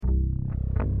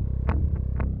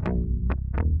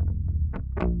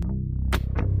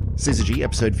Syzygy,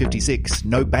 episode 56,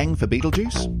 No Bang for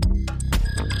Betelgeuse.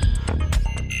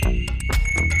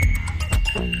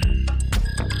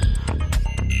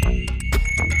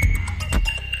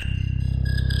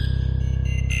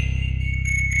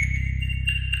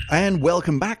 And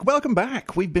welcome back. Welcome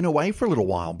back. We've been away for a little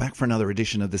while. Back for another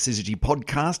edition of the Syzygy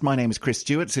podcast. My name is Chris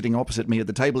Stewart. Sitting opposite me at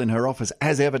the table in her office,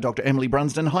 as ever, Dr. Emily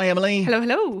Brunsden. Hi, Emily. Hello,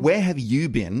 hello. Where have you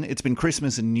been? It's been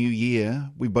Christmas and New Year.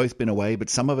 We've both been away, but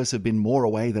some of us have been more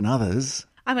away than others.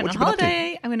 I went on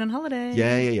holiday.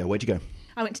 Yeah. Where'd you go?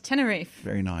 I went to Tenerife.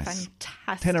 Very nice.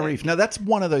 Fantastic. Tenerife. Now, that's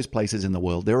one of those places in the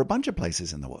world. There are a bunch of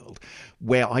places in the world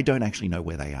where I don't actually know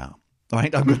where they are.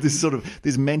 Right? I've got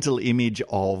this mental image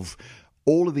of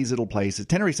all of these little places.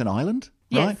 Tenerife's an island,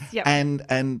 right? Yes, yep.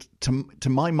 And to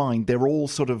my mind, they're all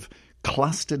sort of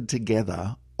clustered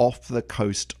together off the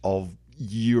coast of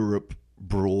Europe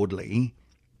broadly.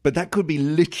 But that could be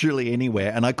literally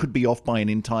anywhere, and I could be off by an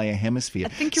entire hemisphere. I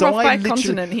think you're off by a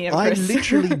continent here, Chris. I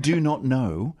literally do not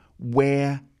know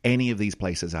where any of these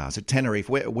places are. So Tenerife,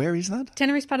 where is that?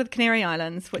 Tenerife's part of the Canary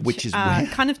Islands, which is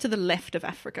kind of to the left of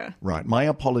Africa. Right. My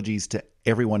apologies to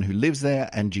everyone who lives there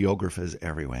and geographers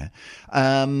everywhere.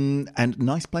 And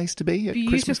nice place to be at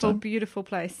Christmas time. Beautiful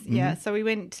place. Mm-hmm. Yeah. So we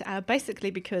went basically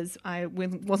because I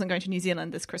wasn't going to New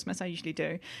Zealand this Christmas. I usually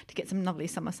do, to get some lovely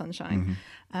summer sunshine. Mm-hmm.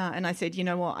 And I said, you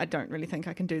know what? I don't really think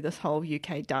I can do this whole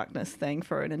UK darkness thing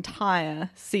for an entire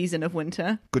season of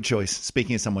winter. Good choice.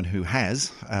 Speaking as someone who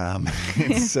has,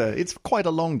 it's quite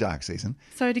a long dark season.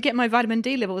 So to get my vitamin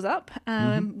D levels up,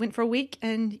 went for a week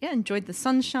and enjoyed the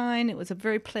sunshine. It was a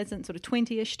very pleasant sort of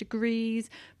 20-ish degrees.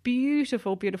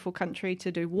 Beautiful, beautiful country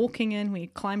to do walking in. We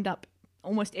climbed up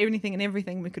almost anything and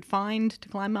everything we could find to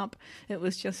climb up. It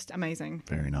was just amazing.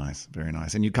 Very nice, very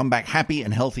nice. And you come back happy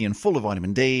and healthy and full of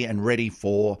vitamin D and ready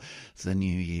for the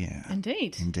new year.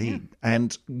 Indeed. Yeah.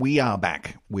 And we are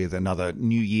back with another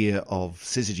new year of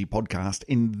Syzygy podcast.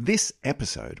 In this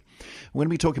episode, we're going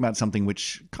to be talking about something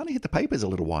which kind of hit the papers a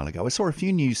little while ago. I saw a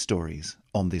few news stories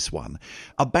on this one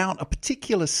about a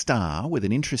particular star with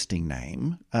an interesting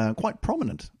name, quite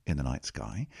prominent in the night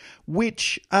sky,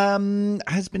 which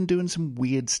has been doing some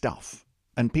weird stuff.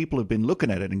 And people have been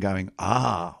looking at it and going,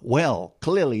 well,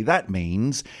 clearly that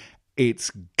means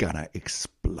it's gonna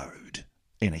explode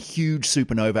in a huge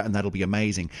supernova, and that'll be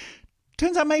amazing.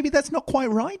 Turns out maybe that's not quite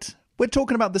right. We're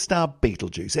talking about the star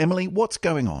Betelgeuse. Emily, what's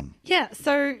going on? Yeah,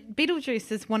 so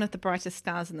Betelgeuse is one of the brightest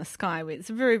stars in the sky.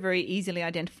 It's a very, very easily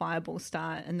identifiable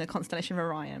star in the constellation of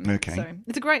Orion. Okay. So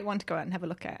it's a great one to go out and have a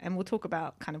look at, and we'll talk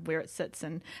about kind of where it sits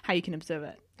and how you can observe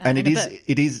it. And it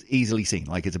is easily seen,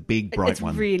 like it's a big, bright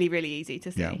one. It's really, really easy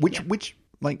to see. Yeah. Which,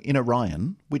 like in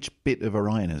Orion, which bit of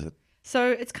Orion is it?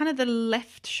 So it's kind of the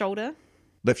left shoulder.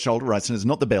 Left shoulder, right. So it's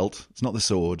not the belt, it's not the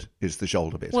sword, it's the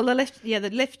shoulder bit. Well, the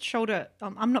left shoulder,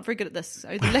 I'm not very good at this. So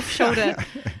the left shoulder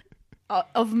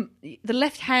of the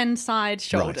left-hand side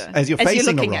shoulder. Right. As you're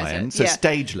facing Orion, so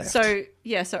stage left. So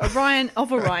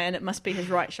Orion, it must be his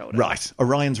right shoulder. Right.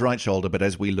 Orion's right shoulder, but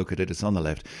as we look at it, it's on the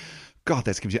left. God,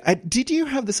 that's confusing. Did you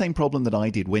have the same problem that I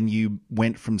did when you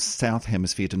went from South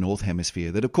Hemisphere to North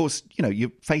Hemisphere? That, of course,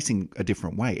 you're facing a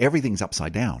different way. Everything's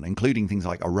upside down, including things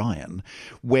like Orion,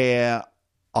 where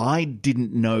I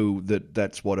didn't know that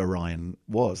that's what Orion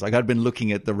was. Like I'd been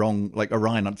looking at the wrong, like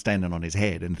Orion standing on his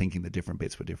head and thinking the different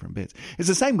bits were different bits. It's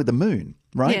the same with the moon,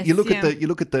 right? Yes, you look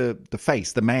at the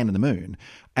face, the man in the moon,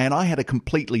 and I had a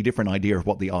completely different idea of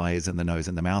what the eyes and the nose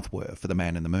and the mouth were for the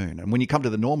man in the moon. And when you come to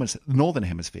the northern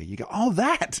hemisphere, you go,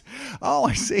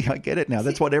 I see, I get it now.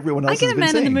 That's what everyone else has been saying. I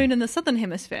get a man in the moon in the southern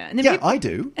hemisphere. And then I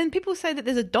do. And people say that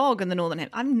there's a dog in the northern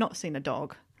hemisphere. I've not seen a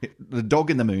dog. The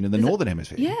dog in the moon in the northern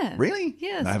hemisphere? Yeah. Really?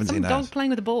 Yeah. No, I haven't seen that. Some dog playing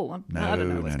with a ball. I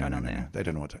don't know what's going on there. They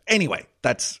don't know what to... Anyway,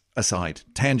 that's aside.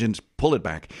 Tangent, pull it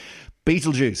back.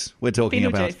 Betelgeuse, we're talking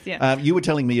about. Yeah. You were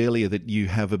telling me earlier that you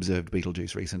have observed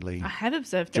Betelgeuse recently. I have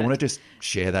observed it. Do you want to just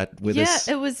share that with us?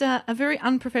 Yeah, it was a very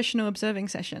unprofessional observing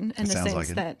session in the sense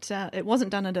that it wasn't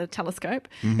done under a telescope.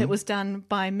 Mm-hmm. It was done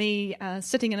by me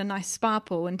sitting in a nice spa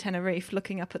pool in Tenerife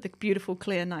looking up at the beautiful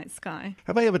clear night sky.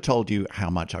 Have I ever told you how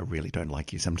much I really don't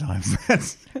like you sometimes?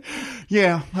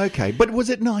 Yeah, okay. But was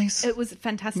it nice? It was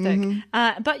fantastic.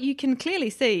 Mm-hmm. But you can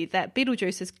clearly see that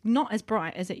Betelgeuse is not as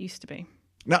bright as it used to be.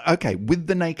 No, okay, with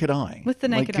the naked eye. With the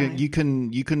naked eye. You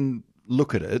can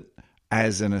look at it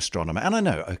as an astronomer. And I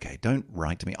know, okay, don't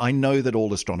write to me. I know that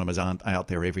all astronomers aren't out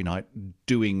there every night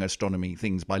doing astronomy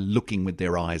things by looking with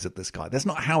their eyes at the sky. That's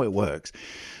not how it works.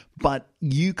 But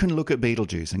you can look at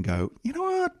Betelgeuse and go, you know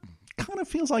what? Kind of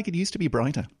feels like it used to be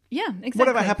brighter. Yeah, exactly.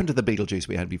 Whatever happened to the Betelgeuse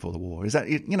we had before the war? Is that,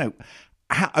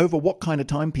 over what kind of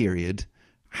time period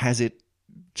has it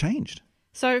changed?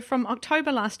 So from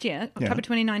October last year, October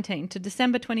 2019 to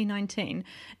December 2019,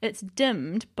 it's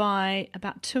dimmed by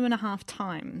about 2.5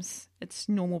 times its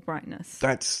normal brightness.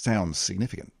 That sounds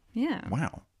significant. Yeah.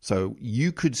 Wow. So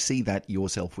you could see that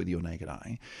yourself with your naked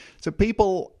eye. So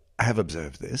people have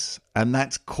observed this, and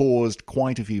that's caused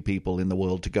quite a few people in the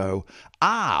world to go,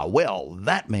 well,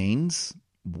 that means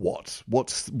what?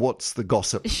 What's the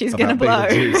gossip? She's going to blow.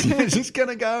 She's going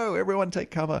to go. Everyone take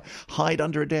cover. Hide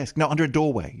under a desk. No, under a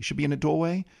doorway. You should be in a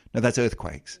doorway. No, that's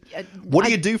earthquakes. What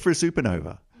do you do for a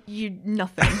supernova?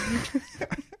 Nothing.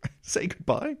 Say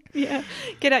goodbye. Yeah.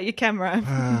 Get out your camera.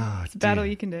 It's about all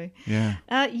you can do.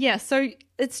 Yeah. So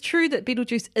it's true that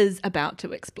Betelgeuse is about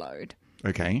to explode.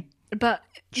 Okay. But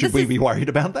should we be worried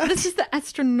about that? This is the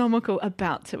astronomical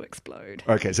about to explode.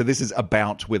 Okay, so this is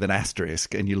about with an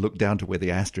asterisk, and you look down to where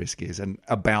the asterisk is, and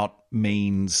about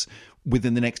means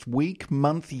within the next week,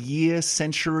 month, year,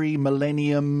 century,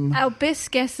 millennium. Our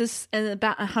best guess is in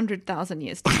about 100,000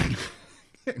 years' time.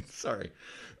 Sorry.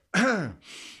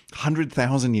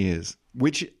 100,000 years,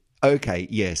 which, okay,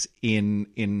 yes,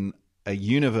 in a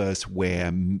universe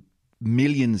where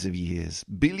millions of years,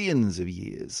 billions of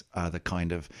years are the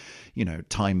kind of,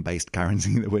 time-based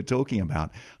currency that we're talking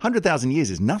about. 100,000 years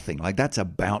is nothing. Like, that's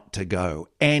about to go.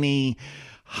 Any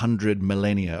 100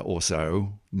 millennia or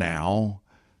so now,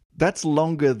 that's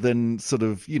longer than sort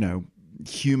of,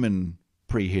 human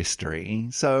prehistory.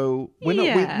 So we're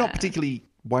not particularly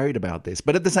worried about this.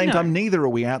 But at the same time, neither are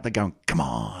we out there going, come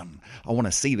on, I want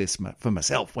to see this for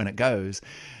myself when it goes.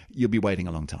 You'll be waiting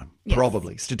a long time,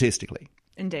 probably, statistically.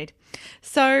 Indeed.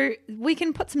 So we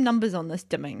can put some numbers on this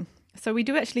dimming. So we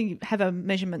do actually have a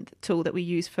measurement tool that we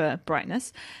use for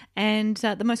brightness. And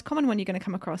the most common one you're going to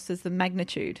come across is the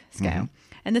magnitude scale.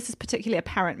 Mm-hmm. And this is particularly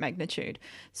apparent magnitude.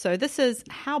 So this is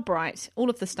how bright all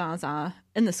of the stars are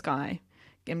in the sky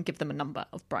and give them a number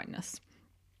of brightness.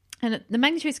 And the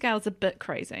magnitude scale is a bit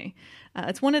crazy.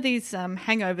 It's one of these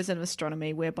hangovers in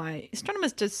astronomy whereby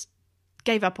astronomers just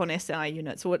gave up on SI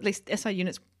units, or at least SI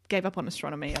units gave up on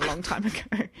astronomy a long time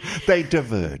ago. They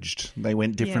diverged. They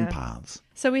went different paths.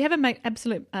 So we have an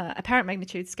absolute apparent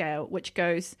magnitude scale, which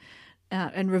goes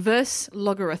in reverse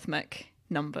logarithmic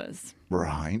numbers.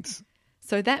 Right.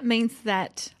 So that means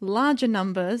that larger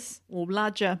numbers, or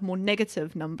larger, more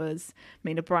negative numbers,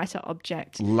 mean a brighter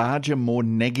object. Larger, more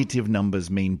negative numbers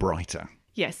mean brighter.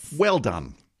 Yes. Well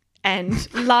done.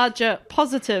 And larger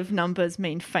positive numbers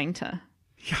mean fainter.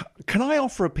 Yeah. Can I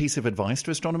offer a piece of advice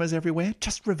to astronomers everywhere?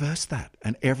 Just reverse that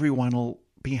and everyone will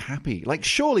be happy. Like,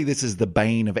 surely this is the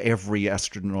bane of every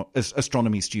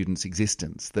astronomy student's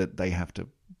existence, that they have to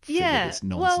figure this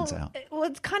nonsense out. Well,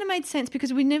 it's kind of made sense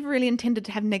because we never really intended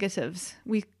to have negatives.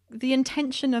 The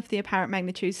intention of the apparent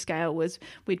magnitude scale was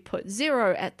we'd put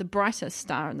 0 at the brightest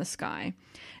star in the sky,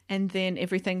 and then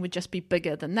everything would just be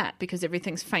bigger than that because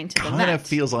everything's fainter than that. Kind of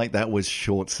feels like that was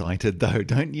short-sighted, though,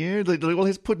 don't you? Well,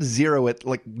 let's put 0 at,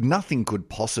 nothing could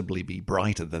possibly be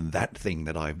brighter than that thing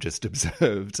that I've just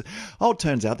observed. Oh, it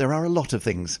turns out there are a lot of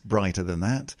things brighter than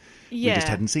that. Yeah. We just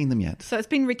hadn't seen them yet. So it's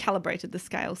been recalibrated, the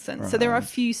scale, since. Right. So there are a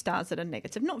few stars that are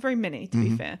negative, not very many, to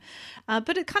be fair.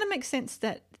 But it kind of makes sense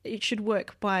that it should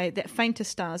work by that fainter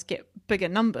stars get bigger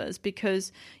numbers,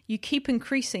 because you keep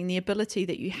increasing the ability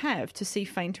that you have to see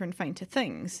fainter and fainter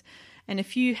things. And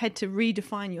if you had to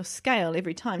redefine your scale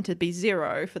every time to be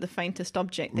 0 for the faintest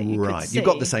object that you could see... You've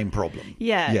got the same problem.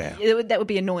 Yeah. That would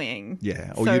be annoying.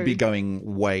 Yeah, or you'd be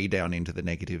going way down into the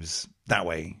negatives that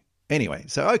way. Anyway,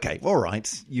 so, okay, all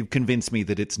right. You've convinced me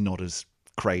that it's not as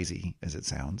crazy as it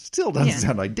sounds. Still doesn't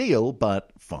sound ideal,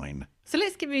 but fine. So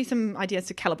let's give you some ideas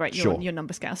to calibrate your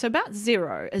number scale. So about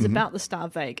 0 is about the star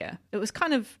Vega. It was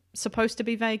kind of supposed to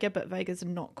be Vega, but Vega's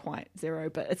not quite 0,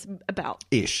 but it's about...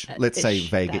 Ish. Let's say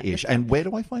Vega-ish. And where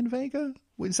do I find Vega?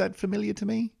 Is that familiar to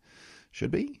me?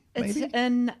 Should be, maybe? It's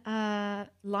in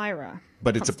Lyra.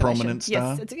 But it's a prominent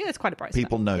star? Yes, it's quite a bright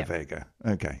People star. know Vega.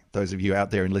 Okay. Those of you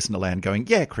out there in listener land going,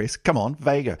 yeah, Chris, come on,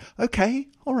 Vega. Okay,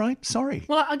 all right, sorry.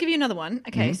 Well, I'll give you another one.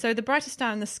 Okay, so the brightest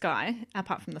star in the sky,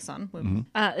 apart from the sun,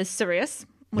 is Sirius,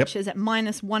 which is at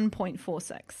minus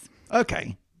 1.46.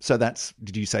 Okay. So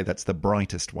did you say that's the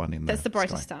brightest one in the That's the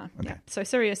brightest sky? star, Okay. yeah. So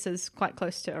Sirius is quite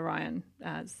close to Orion.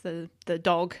 It's the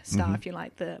dog star, if you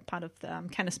like, the part of the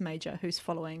Canis Major, who's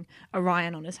following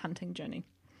Orion on his hunting journey.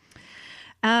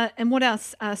 And what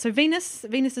else? So Venus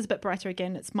is a bit brighter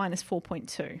again. It's minus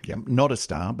 4.2. Yeah, not a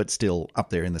star, but still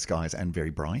up there in the skies and very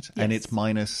bright. Yes. And it's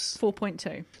minus...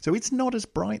 4.2. So it's not as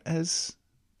bright as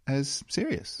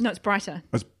Sirius. No, it's brighter.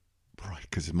 It's bright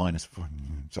because it's minus 4.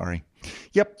 Sorry.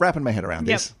 Yep, wrapping my head around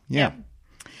this. Yeah.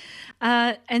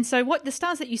 And so what the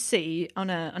stars that you see on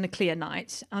a clear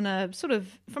night, on a sort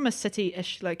of from a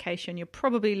city-ish location, you're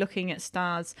probably looking at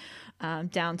stars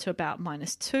down to about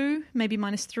 -2, maybe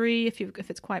 -3 if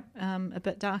it's quite a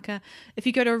bit darker. If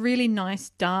you go to a really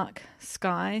nice dark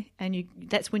sky, and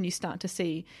that's when you start to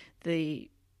see the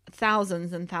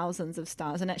thousands and thousands of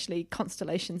stars, and actually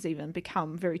constellations even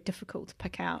become very difficult to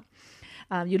pick out.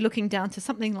 You're looking down to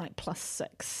something like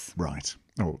 +6. Right.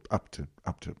 Or up to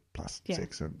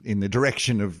 +6, so in the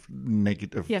direction of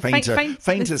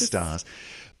fainter stars.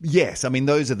 Yes, I mean,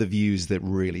 those are the views that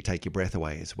really take your breath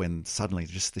away, is when suddenly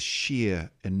just the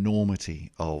sheer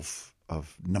enormity of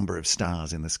number of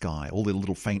stars in the sky, all the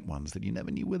little faint ones that you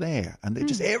never knew were there, and they're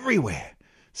just everywhere.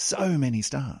 So many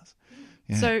stars.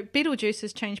 Yeah. So Betelgeuse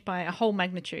has changed by a whole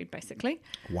magnitude, basically.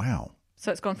 Wow.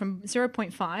 So it's gone from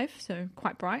 0.5, so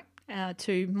quite bright,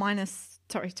 to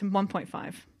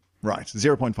 1.5. Right,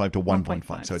 0.5 to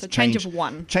 1.5. So it's a change of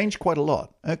 1. Changed quite a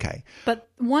lot. Okay. But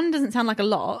 1 doesn't sound like a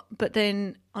lot, but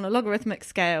then on a logarithmic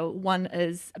scale, 1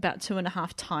 is about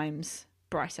 2.5 times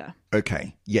brighter.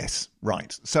 Okay, yes,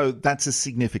 right. So that's a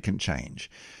significant change.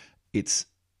 It's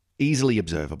easily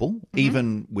observable,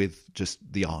 even with just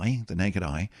the naked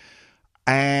eye.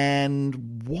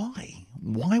 And why?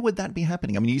 Why would that be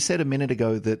happening? I mean, you said a minute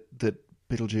ago that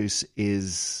Betelgeuse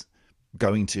is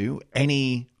going to,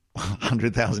 any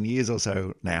 100,000 years or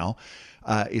so now,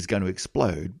 is going to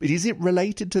explode. But is it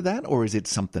related to that, or is it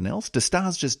something else? Do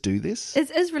stars just do this?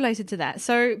 It is related to that.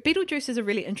 So Betelgeuse is a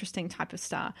really interesting type of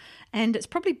star, and it's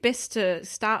probably best to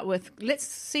start with, let's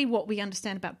see what we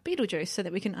understand about Betelgeuse so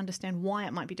that we can understand why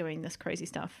it might be doing this crazy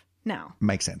stuff now.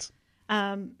 Makes sense.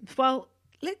 Even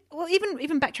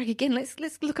backtrack again. Let's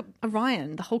look at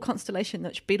Orion, the whole constellation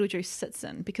that Betelgeuse sits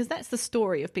in, because that's the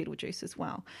story of Betelgeuse as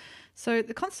well. So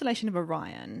the constellation of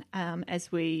Orion,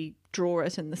 as we draw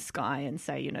it in the sky and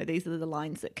say, these are the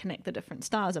lines that connect the different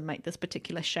stars and make this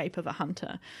particular shape of a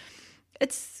hunter,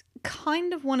 it's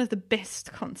kind of one of the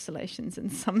best constellations in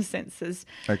some senses.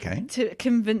 Okay. To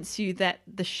convince you that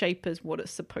the shape is what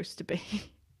it's supposed to be.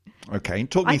 Okay,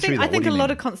 talk me through that. I think a lot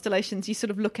of constellations you sort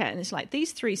of look at and it's like,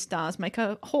 these 3 stars make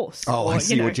a horse. Oh, I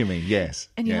see what you mean. Yes.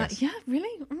 And you're like, yeah,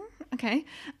 really? Okay.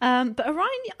 But Orion,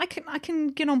 I can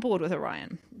get on board with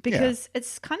Orion because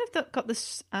it's kind of got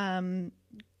this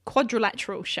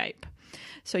quadrilateral shape.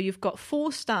 So you've got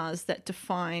 4 stars that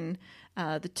define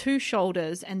the 2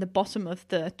 shoulders and the bottom of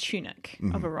the tunic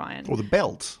of Orion. Or the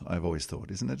belt, I've always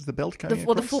thought, isn't it? The belt going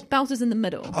across? The belt is in the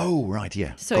middle. Oh, right,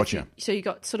 yeah. So gotcha. So you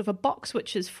got sort of a box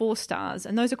which is 4 stars,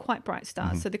 and those are quite bright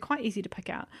stars, so they're quite easy to pick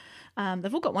out.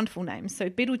 They've all got wonderful names. So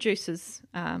Betelgeuse is,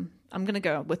 I'm going to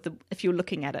go with if you're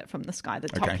looking at it from the sky, the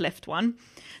top left one,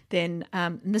 then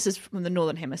and this is from the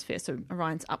northern hemisphere, so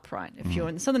Orion's upright. If you're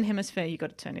in the southern hemisphere, you've got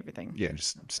to turn everything. Yeah,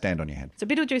 just stand on your head. So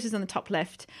Betelgeuse is on the top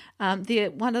left. The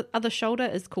one other shoulder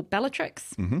is called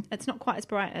Bellatrix. It's not quite as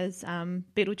bright as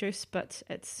Betelgeuse, but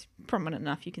it's prominent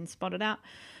enough you can spot it out.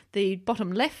 The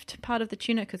bottom left part of the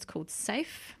tunic is called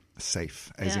Saiph.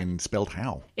 Saiph, as in spelled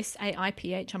how? Saiph.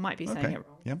 I might be saying it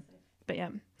wrong. Yeah. But yeah,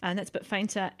 and that's a bit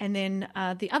fainter. And then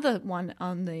the other one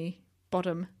on the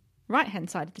bottom right-hand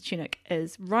side of the tunic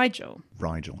is Rigel.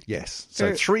 Rigel, yes.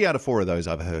 So 3 out of 4 of those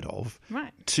I've heard of.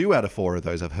 Right. 2 out of 4 of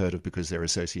those I've heard of because their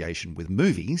association with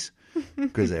movies,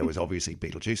 because there was obviously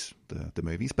Beetlejuice, the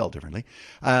movie, spelled differently.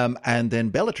 And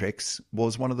then Bellatrix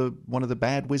was one of the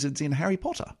bad wizards in Harry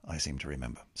Potter, I seem to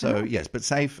remember. So yes, but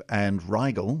Saiph and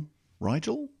Rigel? Right.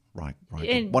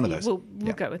 One of those.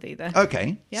 We'll go with either.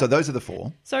 Okay, so those are the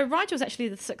 4. So Rigel's actually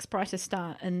the 6th brightest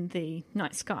star in the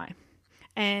night sky.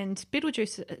 And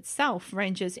Betelgeuse itself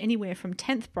ranges anywhere from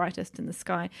 10th brightest in the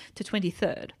sky to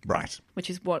 23rd. Right. Which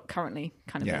is what currently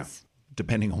kind of is.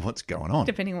 Depending on what's going on.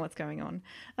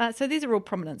 So these are all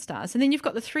prominent stars. And then you've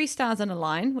got the 3 stars in a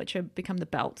line, which become the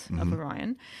belt of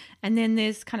Orion. And then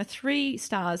there's kind of 3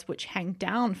 stars which hang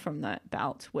down from the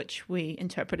belt, which we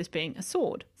interpret as being a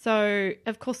sword. So,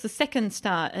 of course, the 2nd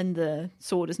star in the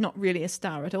sword is not really a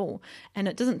star at all. And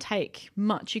it doesn't take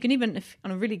much. You can even, if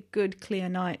on a really good, clear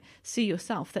night, see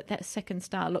yourself that 2nd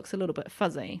star looks a little bit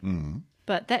fuzzy.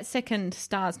 But that 2nd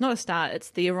star is not a star, it's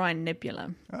the Orion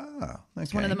Nebula. Ah, okay.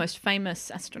 It's one of the most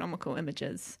famous astronomical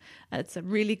images. It's a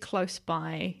really close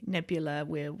by nebula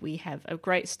where we have a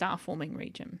great star-forming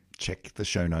region. Check the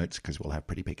show notes because we'll have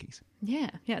pretty pickies. Yeah,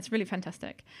 it's really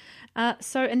fantastic.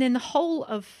 And then the whole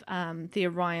of the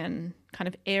Orion kind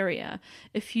of area,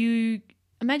 if you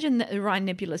imagine that the Orion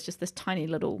Nebula is just this tiny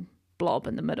little blob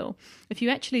in the middle. If you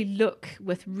actually look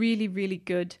with really, really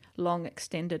good, long,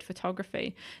 extended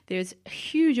photography, there's a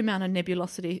huge amount of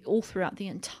nebulosity all throughout the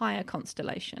entire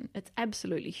constellation. It's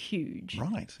absolutely huge.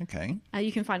 Right, okay.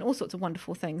 You can find all sorts of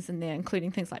wonderful things in there,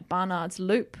 including things like Barnard's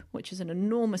Loop, which is an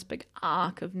enormous big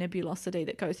arc of nebulosity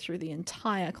that goes through the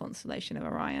entire constellation of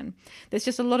Orion. There's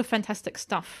just a lot of fantastic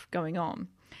stuff going on.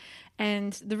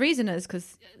 And the reason is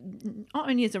because not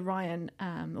only is Orion,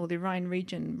 or the Orion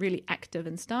region, really active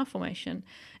in star formation,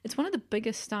 it's one of the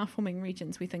biggest star-forming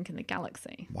regions we think in the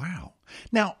galaxy. Wow.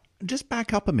 Now, just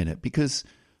back up a minute, because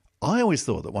I always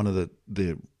thought that one of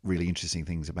the really interesting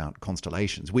things about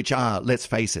constellations, which are, let's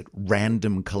face it,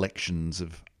 random collections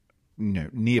of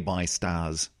nearby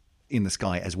stars in the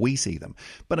sky as we see them.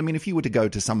 But I mean, if you were to go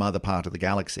to some other part of the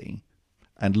galaxy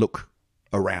and look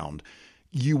around,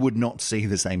 you would not see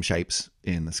the same shapes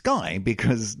in the sky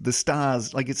because the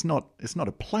stars, like it's not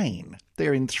a plane.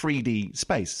 They're in 3D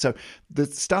space. So the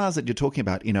stars that you're talking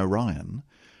about in Orion,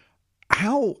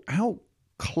 how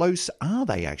close are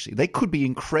they actually? They could be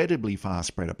incredibly far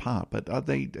spread apart, but are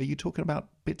you talking about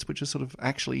bits which are sort of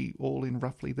actually all in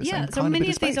roughly the same kind of bit of space? Yeah, so many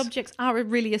of these objects are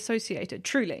really associated,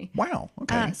 truly. Wow,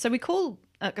 okay. So we call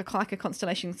like a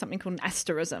constellation something called an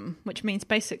asterism, which means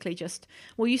basically just,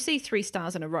 well, you see 3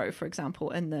 stars in a row, for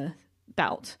example, in the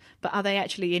belt, but are they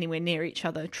actually anywhere near each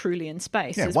other truly in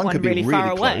space? Yeah, Is one could be really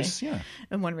far close, away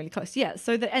and one really close. Yeah,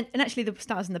 so and actually the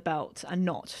stars in the belt are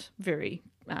not very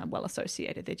well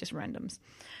associated. They're just randoms.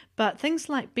 But things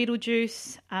like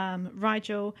Betelgeuse,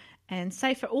 Rigel, and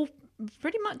Saiph are all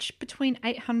pretty much between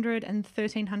 800 and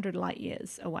 1300 light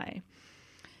years away.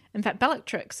 In fact,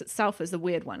 Bellatrix itself is the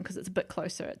weird one because it's a bit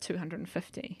closer at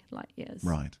 250 light years.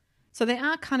 Right. So they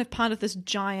are kind of part of this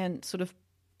giant sort of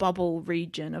bubble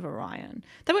region of Orion.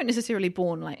 They weren't necessarily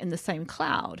born like in the same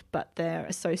cloud, but they're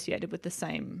associated with the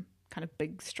same kind of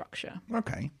big structure.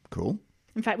 Okay, cool.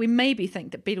 In fact, we maybe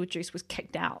think that Betelgeuse was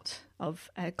kicked out of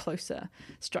a closer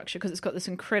structure because it's got this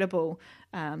incredible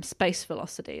space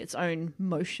velocity, its own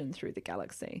motion through the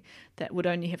galaxy that would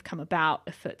only have come about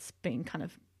if it's been kind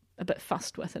of a bit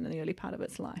fussed with in the early part of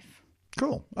its life.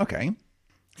 Cool. Okay.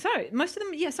 So most of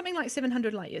them, something like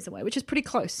 700 light years away, which is pretty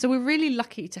close. So we're really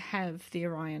lucky to have the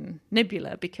Orion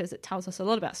Nebula because it tells us a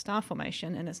lot about star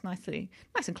formation and it's nice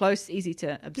and close, easy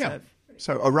to observe. Yeah.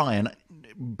 So Orion,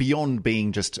 beyond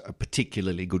being just a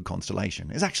particularly good constellation,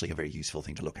 is actually a very useful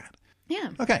thing to look at. Yeah.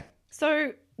 Okay.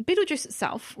 So Betelgeuse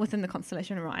itself, within the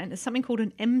constellation Orion, is something called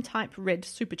an M-type red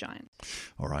supergiant.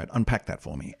 All right, unpack that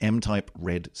for me. M-type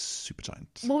red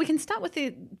supergiant. Well, we can start with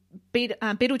the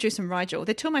Betelgeuse and Rigel.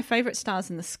 They're 2 of my favourite stars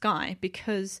in the sky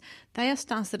because they are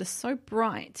stars that are so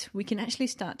bright we can actually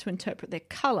start to interpret their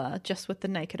colour just with the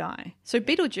naked eye. So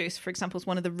Betelgeuse, for example, is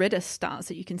one of the reddest stars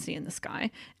that you can see in the sky,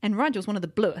 and Rigel is one of the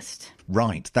bluest.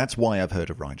 Right, that's why I've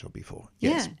heard of Rigel before.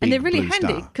 Yes, yeah, and they're really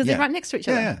handy because they're right next to each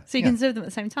other, so you can observe them at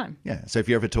the same time. Yeah, so if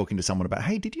you're ever talking to someone about,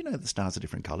 hey, did you know the stars are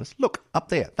different colours? Look, up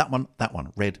there, that one,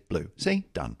 red, blue. See?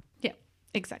 Done. Yeah,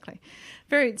 exactly.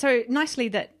 So nicely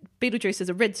that Betelgeuse is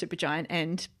a red supergiant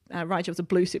and Rigel is a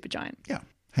blue supergiant. Yeah,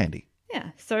 handy. Yeah,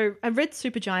 so a red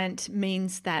supergiant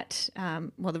means that,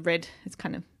 the red is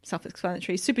kind of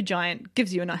self-explanatory. Supergiant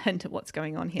gives you a hint of what's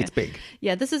going on here. It's big.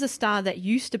 Yeah, this is a star that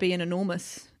used to be an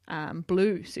enormous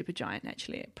blue supergiant,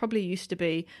 actually. It probably used to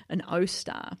be an O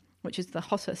star, which is the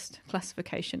hottest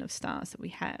classification of stars that we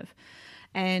have.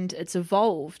 And it's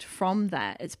evolved from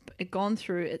that. It's gone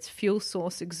through its fuel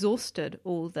source, exhausted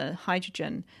all the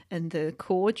hydrogen in the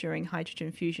core during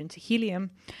hydrogen fusion to helium,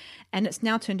 and it's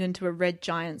now turned into a red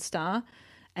giant star.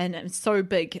 And it's so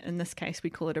big, in this case,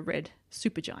 we call it a red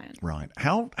supergiant. Right.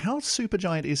 How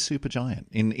supergiant is supergiant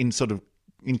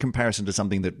in comparison to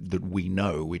something that we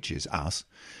know, which is us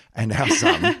and our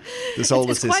sun, the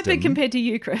solar system? It's quite big compared to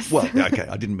you, Chris. Well, okay,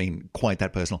 I didn't mean quite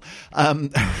that personal.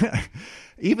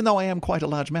 Even though I am quite a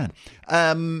large man.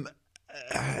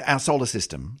 Our solar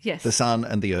system, yes, the sun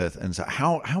and the earth. And so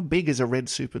how big is a red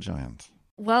supergiant?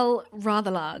 Well, rather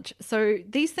large. So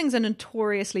these things are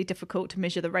notoriously difficult to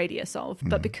measure the radius of,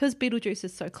 but because Betelgeuse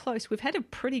is so close, we've had a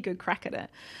pretty good crack at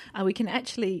it. We can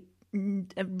actually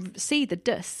see the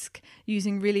disk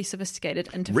using really sophisticated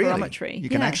interferometry. Really? You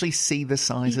can actually see the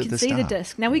size of the star. You can see the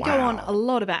disk. Now, we go on a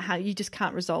lot about how you just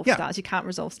can't resolve stars. You can't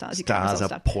resolve stars. Stars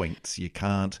are points. You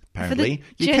can't. Apparently,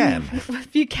 you can.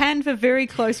 You can for very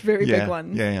close, very big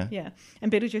ones. Yeah.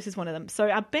 And Betelgeuse is one of them. So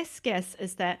our best guess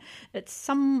is that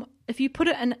if you put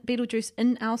it in Betelgeuse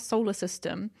in our solar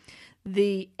system,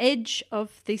 the edge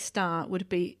of the star would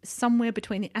be somewhere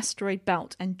between the asteroid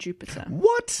belt and Jupiter.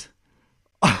 What?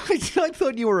 I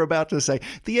thought you were about to say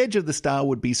the edge of the star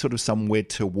would be sort of somewhere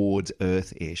towards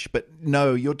Earth-ish. But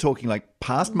no, you're talking like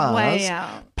past Mars, Way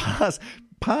out.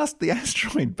 past the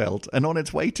asteroid belt and on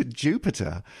its way to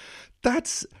Jupiter.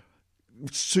 That's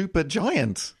super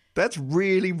giant. That's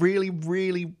really, really,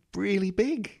 really, really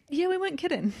big. Yeah, we weren't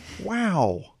kidding.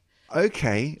 Wow.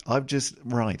 Okay, I've just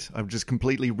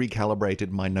completely recalibrated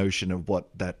my notion of what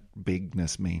that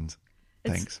bigness means.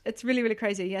 Thanks. It's really, really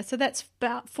crazy. Yeah, so that's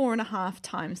about 4.5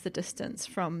 times the distance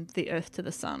from the Earth to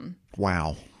the Sun.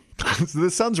 Wow.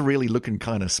 The sun's really looking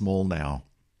kind of small now,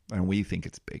 and we think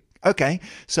it's big. Okay,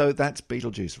 so that's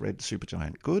Betelgeuse, red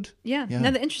supergiant. Good? Yeah.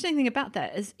 Now, the interesting thing about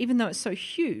that is even though it's so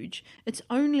huge, it's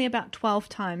only about 12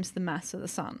 times the mass of the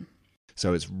Sun.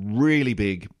 So it's really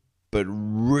big, but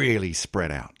really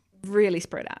spread out. Really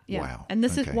spread out, yeah. Wow. And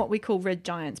this is what we call red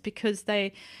giants because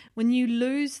when you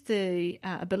lose the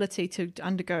ability to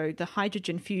undergo the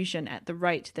hydrogen fusion at the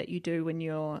rate that you do when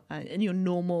you're in your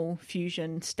normal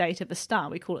fusion state of a star,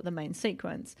 we call it the main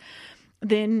sequence,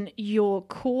 then your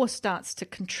core starts to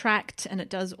contract and it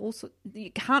does also, you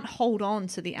can't hold on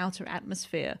to the outer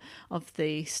atmosphere of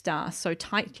the star so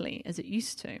tightly as it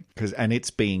used to. And it's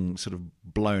being sort of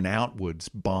blown outwards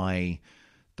by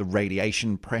the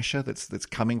radiation pressure that's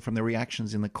coming from the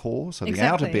reactions in the core. So the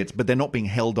outer bits, but they're not being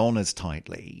held on as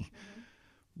tightly.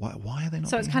 Why are they not?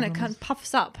 So it's kind of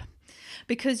puffs up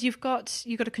because you've got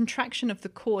a contraction of the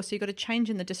core, so you've got a change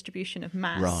in the distribution of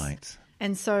mass. Right.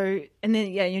 And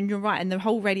then you're right, and the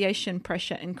whole radiation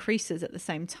pressure increases at the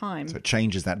same time. So it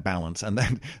changes that balance, and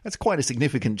then that's quite a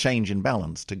significant change in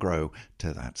balance to grow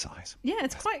to that size. Yeah,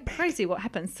 it's quite crazy what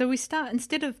happens. So we start,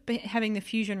 instead of having the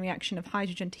fusion reaction of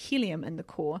hydrogen to helium in the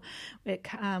core,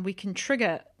 we can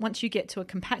trigger, once you get to a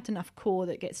compact enough core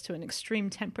that gets to an extreme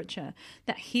temperature,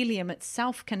 that helium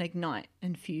itself can ignite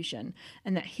in fusion,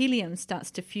 and that helium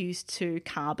starts to fuse to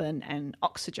carbon and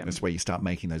oxygen. That's where you start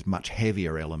making those much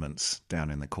heavier elements down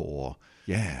in the core.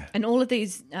 Yeah. And all of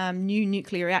these new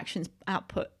nuclear reactions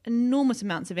output enormous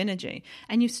amounts of energy.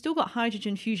 And you've still got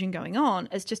hydrogen fusion going on.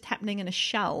 It's just happening in a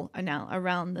shell now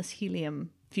around this helium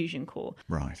fusion core.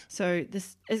 Right. So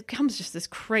it becomes just this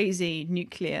crazy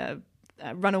nuclear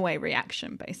runaway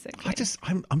reaction, basically.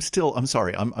 I'm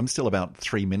still about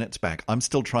 3 minutes back. I'm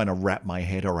still trying to wrap my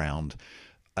head around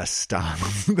a star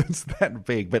that's that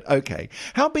big. But okay.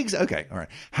 All right.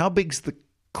 How big's the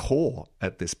core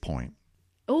at this point?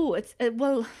 Oh,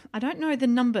 well, I don't know the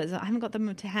numbers. I haven't got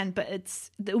them to hand, but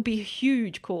it will be a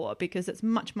huge core because it's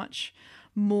much, much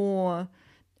more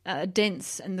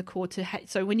dense in the core.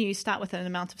 So when you start with an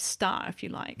amount of star, if you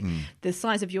like, the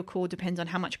size of your core depends on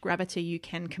how much gravity you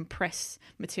can compress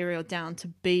material down to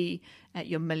be at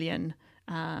your 10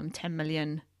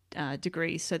 million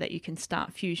degrees so that you can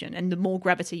start fusion. And the more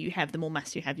gravity you have, the more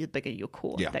mass you have, the bigger your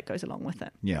core that goes along with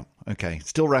it. Yeah. Okay.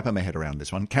 Still wrapping my head around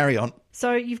this one. Carry on.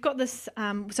 So you've got this,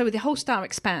 so the whole star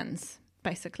expands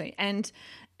basically. And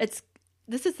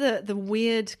this is the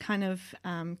weird kind of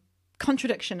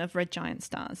contradiction of red giant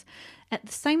stars. At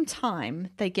the same time,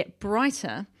 they get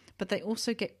brighter, but they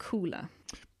also get cooler.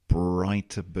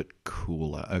 Brighter but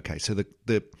cooler. Okay. So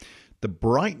the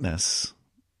brightness,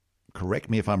 correct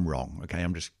me if I'm wrong, okay?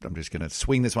 I'm just going to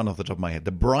swing this one off the top of my head.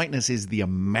 The brightness is the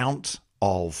amount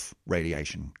of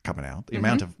radiation coming out, the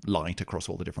amount of light across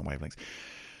all the different wavelengths.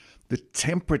 The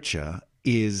temperature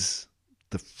is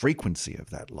the frequency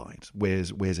of that light.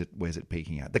 Where's it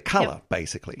peaking at? The color,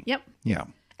 basically. Yep. Yeah.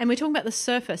 And we're talking about the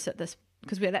surface at this,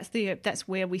 because that's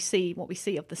where we see what we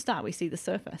see of the star. We see the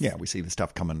surface. Yeah, we see the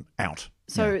stuff coming out.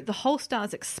 So the whole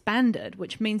star's expanded,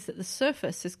 which means that the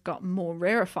surface has got more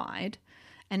rarefied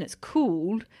and it's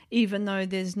cooled, even though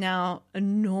there's now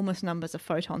enormous numbers of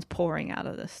photons pouring out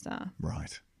of the star.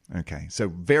 Right. Okay. So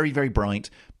very, very bright,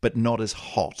 but not as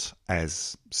hot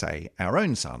as, say, our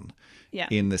own sun. Yeah.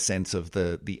 In the sense of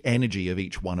the energy of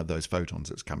each one of those photons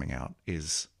that's coming out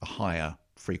is a higher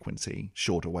frequency,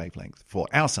 shorter wavelength for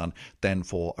our sun than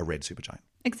for a red supergiant.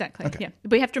 Exactly. Okay. Yeah.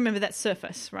 But we have to remember that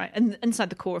surface, right? And inside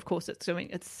the core, of course, it's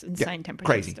insane temperature.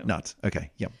 Crazy, still. nuts.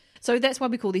 Okay. Yeah. So that's why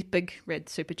we call these big red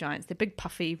supergiants. They're big,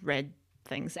 puffy, red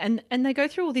things. And they go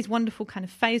through all these wonderful kind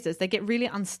of phases. They get really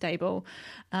unstable.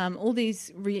 All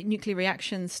these nuclear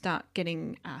reactions start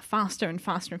getting faster and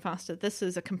faster and faster. This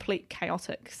is a complete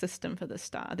chaotic system for the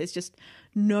star. There's just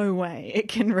no way it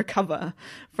can recover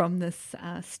from this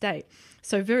state.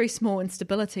 So very small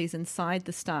instabilities inside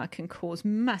the star can cause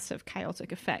massive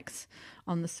chaotic effects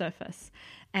on the surface.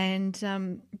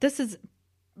 And this is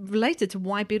related to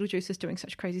why Betelgeuse is doing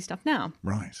such crazy stuff now.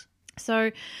 Right.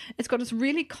 So it's got this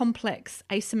really complex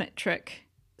asymmetric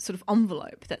sort of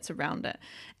envelope that's around it.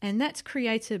 And that's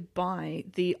created by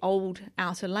the old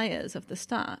outer layers of the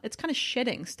star. It's kind of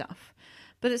shedding stuff,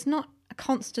 but it's not a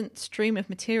constant stream of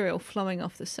material flowing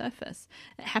off the surface.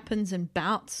 It happens in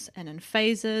bouts and in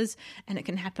phases, and it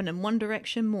can happen in one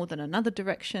direction more than another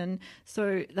direction.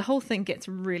 So the whole thing gets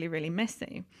really, really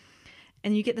messy.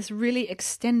 And you get this really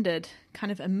extended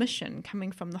kind of emission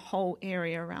coming from the whole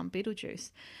area around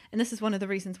Betelgeuse. And this is one of the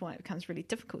reasons why it becomes really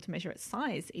difficult to measure its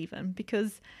size even,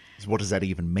 because... So what does that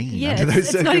even mean under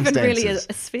those it's not even really circumstances?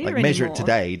 a sphere like anymore. Measure it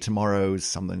today, tomorrow is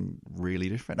something really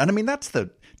different. And I mean, that's the,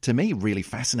 to me, really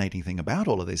fascinating thing about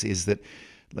all of this is that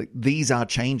like these are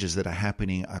changes that are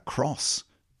happening across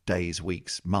days,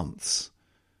 weeks, months.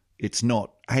 It's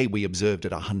not, hey, we observed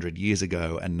it 100 years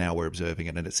ago and now we're observing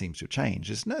it and it seems to have changed.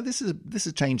 It's no, this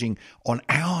is changing on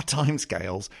our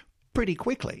timescales pretty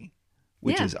quickly,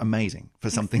 which is amazing for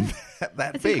something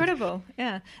that it's big. It's incredible,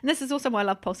 yeah. And this is also why I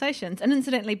love pulsations. And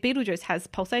incidentally, Betelgeuse has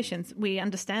pulsations. We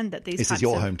understand that these This is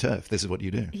your home turf. This is what you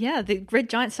do. Yeah, the red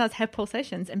giant stars have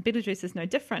pulsations, and Betelgeuse is no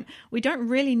different. We don't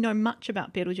really know much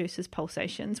about Betelgeuse's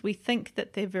pulsations. We think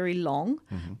that they're very long,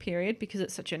 period, because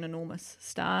it's such an enormous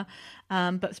star.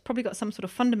 But it's probably got some sort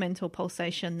of fundamental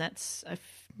pulsation that's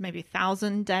maybe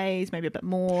 1,000 days, maybe a bit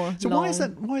more. So long.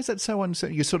 why is that so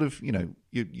uncertain? You're sort of,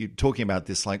 you're talking about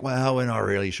this like, well, we're not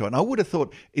really sure. And I would have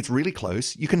thought it's really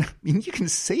close. You can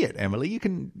see it, Emily. You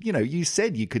can, you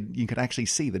said you could actually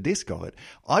see the disk of it.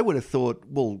 I would have thought,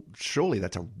 well, surely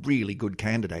that's a really good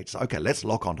candidate. So, okay, let's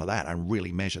lock onto that and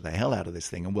really measure the hell out of this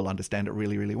thing and we'll understand it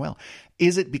really, really well.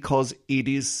 Is it because it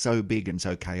is so big and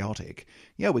so chaotic?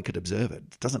 Yeah, we could observe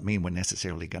it. Doesn't mean we're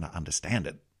necessarily going to understand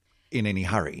it in any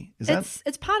hurry.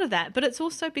 It's part of that, but it's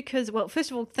also because, well, first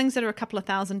of all, things that are a couple of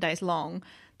 1,000 days long,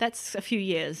 that's a few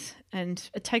years, and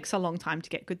it takes a long time to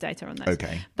get good data on those.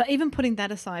 Okay. But even putting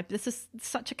that aside, this is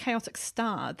such a chaotic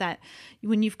star that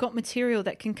when you've got material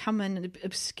that can come in and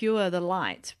obscure the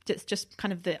light, it's just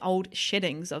kind of the old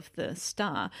sheddings of the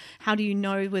star. How do you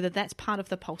know whether that's part of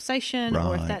the pulsation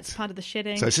or if that's part of the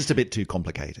shedding? So it's just a bit too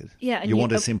complicated. Yeah. And you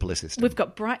want a simpler system. We've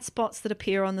got bright spots that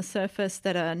appear on the surface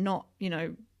that are not,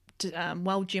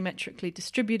 well geometrically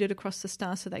distributed across the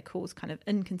star, so they cause kind of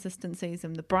inconsistencies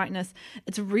in the brightness.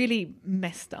 It's really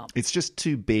messed up. It's just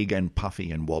too big and puffy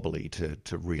and wobbly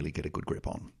to really get a good grip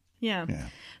on. Yeah.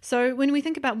 So when we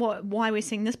think about why we're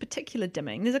seeing this particular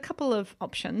dimming, there's a couple of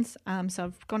options. So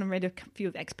I've gone and read a few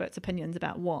of experts' opinions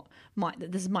about what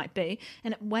this might be,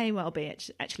 and it may well be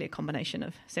actually a combination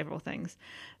of several things.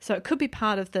 So it could be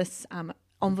part of this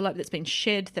envelope that's been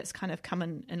shed, that's kind of come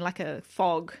in like a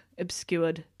fog,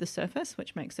 obscured the surface,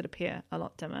 which makes it appear a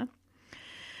lot dimmer.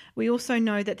 We also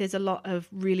know that there's a lot of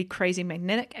really crazy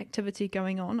magnetic activity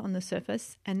going on the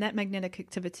surface, and that magnetic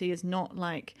activity is not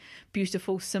like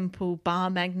beautiful, simple bar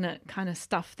magnet kind of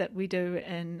stuff that we do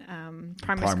in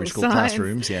primary school science.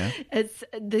 Classrooms. Yeah,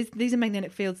 these are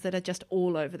magnetic fields that are just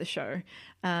all over the show.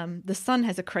 The sun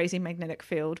has a crazy magnetic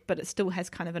field, but it still has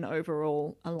kind of an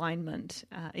overall alignment,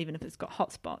 even if it's got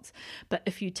hot spots. But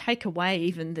if you take away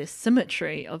even the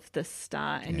symmetry of this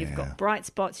star, and you've got bright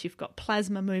spots, you've got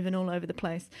plasma moving all over the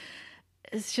place,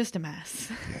 it's just a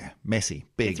mess. Yeah, messy,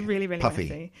 big, it's really, really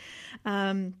puffy.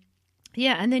 Messy.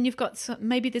 And then you've got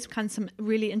maybe there's kind of some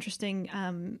really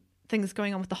interesting things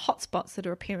going on with the hot spots that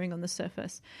are appearing on the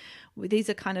surface. These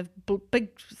are kind of big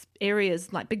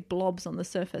areas, like big blobs on the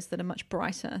surface that are much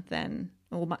brighter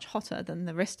or much hotter than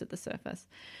the rest of the surface.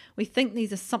 We think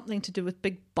these are something to do with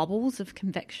big bubbles of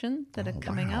convection that are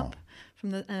coming up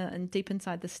from and deep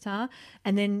inside the star.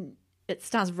 And then it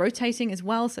starts rotating as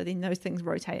well, so then those things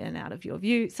rotate in and out of your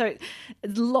view. So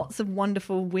there's lots of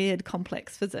wonderful, weird,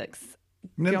 complex physics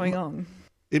going on.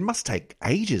 It must take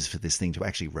ages for this thing to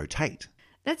actually rotate.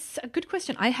 That's a good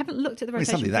question. I haven't looked at the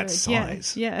rotation. Something that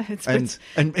size. Yeah. And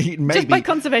it may just by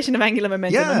conservation of angular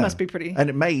momentum, it must be pretty. And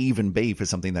it may even be for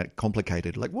something that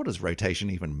complicated. Like, what does rotation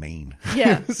even mean?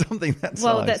 Yeah. Something that size.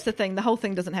 Well, that's the thing. The whole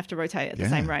thing doesn't have to rotate at the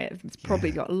same rate. It's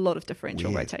probably got a lot of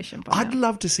differential rotation. I'd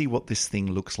love to see what this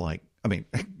thing looks like. I mean,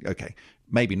 okay,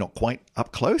 maybe not quite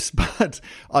up close, but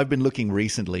I've been looking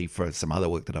recently for some other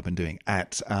work that I've been doing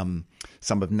at some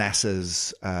of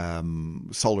NASA's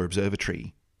solar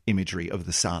observatory imagery of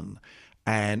the sun.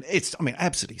 And it's,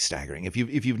 absolutely staggering. If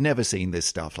you've never seen this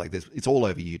stuff like this, it's all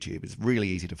over YouTube. It's really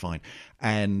easy to find.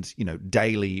 And,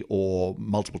 daily or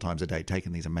multiple times a day,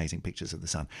 taking these amazing pictures of the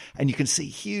sun. And you can see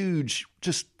huge,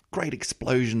 just great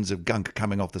explosions of gunk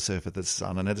coming off the surface of the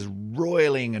sun. And it is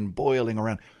roiling and boiling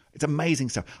around. It's amazing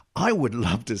stuff. I would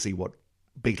love to see what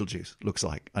Betelgeuse looks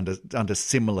like under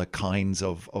similar kinds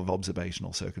of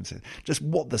observational circumstances. Just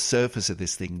what the surface of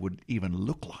this thing would even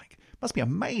look like. Must be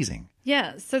amazing.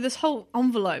 Yeah, so this whole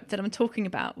envelope that I'm talking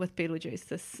about with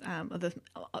Betelgeuse,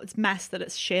 its mass that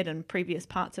it's shed in previous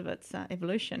parts of its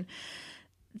evolution,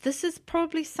 this is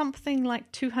probably something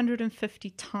like 250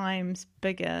 times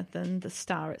bigger than the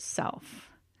star itself.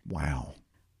 Wow.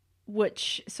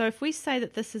 So if we say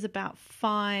that this is about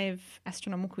 5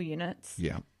 astronomical units,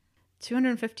 Yeah.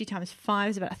 250 times 5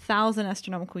 is about 1,000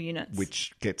 astronomical units.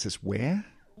 Which gets us where?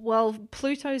 Well,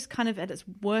 Pluto's kind of at its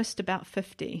worst about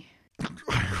 50.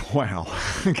 Wow.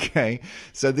 Okay.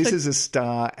 So this is a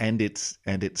star and its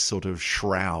sort of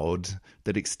shroud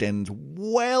that extends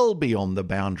well beyond the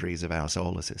boundaries of our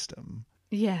solar system.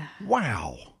 Yeah.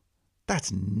 Wow.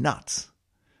 That's nuts.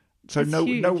 So It's no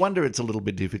huge. wonder it's a little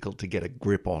bit difficult to get a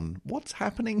grip on what's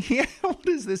happening here. What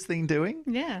is this thing doing?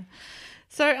 Yeah.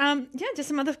 So, just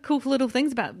some other cool little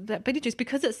things about that Betelgeuse.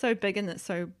 Because it's so big and it's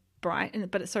so bright,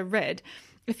 but it's so red,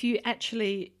 if you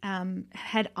actually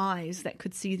had eyes that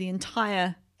could see the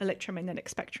entire electromagnetic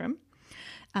spectrum,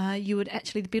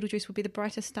 the Betelgeuse would be the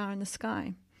brightest star in the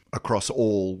sky. Across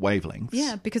all wavelengths?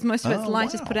 Yeah, because most of its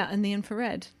light is wow. put out in the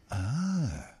infrared.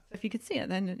 If you could see it,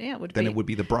 then it would Then it would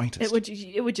be the brightest.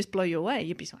 It would just blow you away.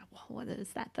 You'd be like, "Whoa, what is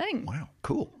that thing?" Wow,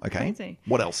 cool. Okay. Crazy.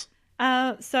 What else?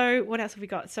 So what else have we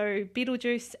got? So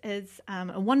Betelgeuse is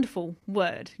a wonderful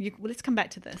word. Let's come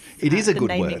back to this. It is a the good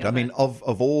naming word. of I mean, it.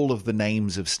 of all of the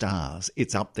names of stars,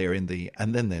 it's up there and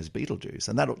then there's Betelgeuse,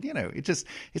 and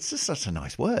it's just such a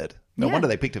nice word. No Yeah. wonder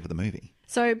they picked it for the movie.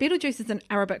 So Betelgeuse is an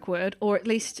Arabic word, or at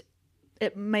least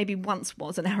it maybe once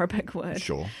was an Arabic word.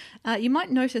 Sure. You might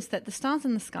notice that the stars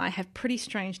in the sky have pretty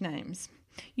strange names.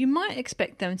 You might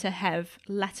expect them to have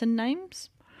Latin names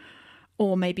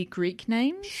or maybe Greek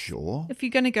names. Sure. If you're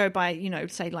going to go by,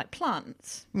 say like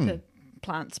plants, the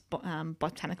plants'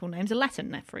 botanical names are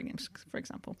Latin, for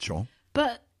example. Sure.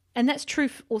 And that's true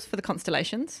also for the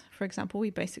constellations. For example, we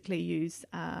basically use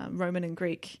Roman and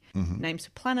Greek names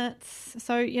for planets.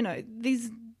 So,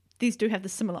 these do have the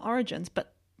similar origins,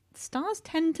 but stars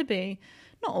tend to be,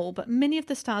 not all, but many of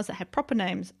the stars that have proper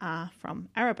names are from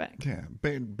Arabic. Yeah.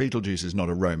 Betelgeuse is not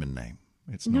a Roman name.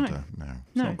 It's not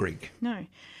not Greek. No.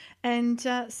 And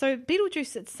so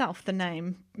Betelgeuse itself, the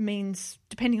name, means,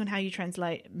 depending on how you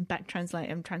translate, back translate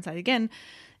and translate again,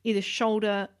 either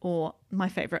shoulder or, my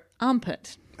favourite,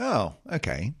 armpit. Oh,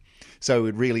 okay. So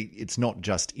it's not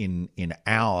just in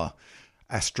our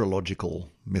astrological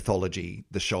mythology,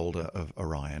 the shoulder of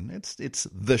Orion. It's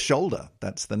the shoulder.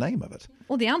 That's the name of it.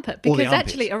 Or the armpit, Or the because armpit.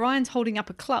 actually Orion's holding up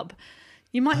a club.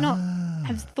 You might not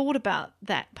have thought about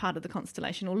that part of the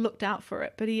constellation or looked out for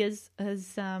it, but his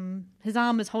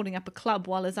arm is holding up a club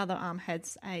while his other arm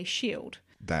has a shield.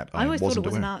 That I always thought wasn't it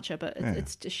was an aware. archer, but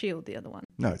it's a shield, the other one.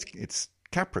 No, it's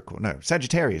Capricorn. No,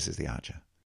 Sagittarius is the archer.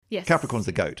 Yes. Capricorn's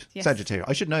the goat. Yes. Sagittarius.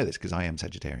 I should know this because I am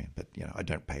Sagittarian, but I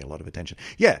don't pay a lot of attention.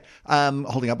 Yeah,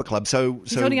 holding up a club. So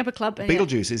He's holding up a club.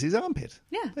 Betelgeuse is his armpit.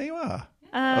 Yeah. There you are.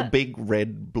 A big,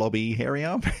 red, blobby, hairy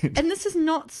armpit. And this is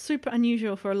not super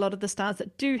unusual for a lot of the stars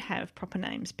that do have proper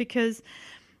names, because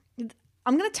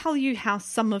I'm going to tell you how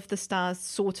some of the stars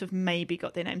sort of maybe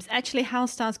got their names. Actually, how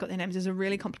stars got their names is a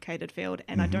really complicated field,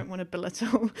 and I don't want to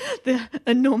belittle the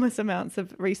enormous amounts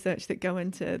of research that go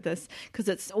into this, because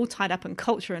it's all tied up in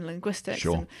culture and linguistics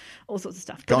and all sorts of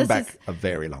stuff. But Gone this back is a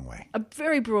very long way. a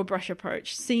very broad brush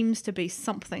approach seems to be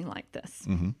something like this.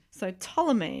 So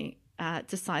Ptolemy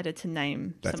decided to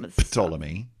name That's some of the stars.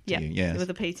 Ptolemy. Yeah, Yes. with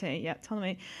a PT. Yeah,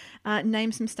 Ptolemy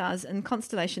named some stars and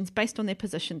constellations based on their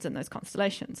positions in those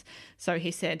constellations. So he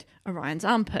said Orion's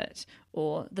armpit,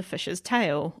 or the fish's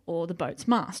tail, or the boat's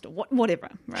mast, or whatever.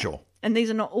 Right? Sure. And these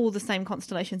are not all the same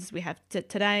constellations as we have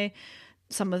today.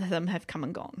 Some of them have come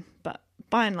and gone, but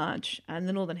by and large, in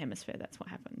the Northern Hemisphere, that's what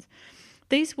happens.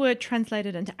 These were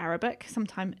translated into Arabic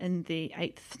sometime in the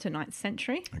 8th to 9th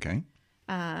century. Okay.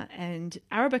 And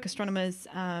Arabic astronomers,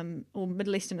 or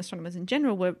Middle Eastern astronomers in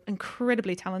general, were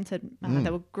incredibly talented. They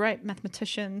were great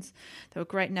mathematicians, they were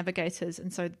great navigators,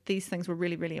 and so these things were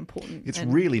really, really important. It's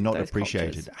in really not those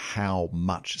appreciated cultures. how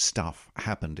much stuff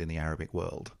happened in the Arabic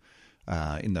world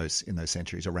in those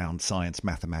centuries around science,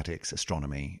 mathematics,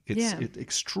 astronomy. It's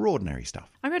extraordinary stuff.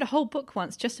 I read a whole book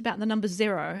once just about the number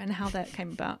 0 and how that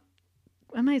came about.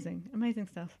 Amazing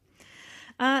stuff.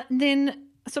 Then,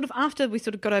 sort of after we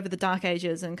sort of got over the Dark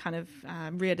Ages and kind of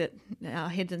reared our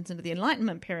heads into the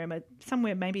Enlightenment period,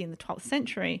 somewhere maybe in the 12th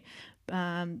century,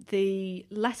 the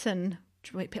Latin,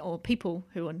 or people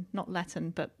who are not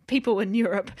Latin, but people in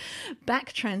Europe,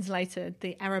 back translated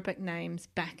the Arabic names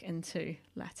back into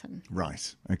Latin.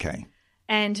 Right. Okay.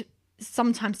 And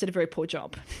sometimes did a very poor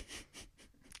job.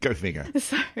 Go figure.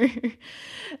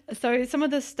 So some of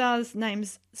the stars'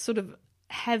 names sort of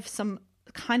have some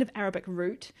kind of Arabic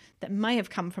root that may have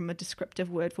come from a descriptive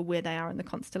word for where they are in the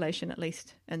constellation, at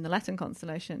least in the Latin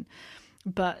constellation.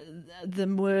 But the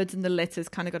words and the letters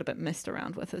kind of got a bit messed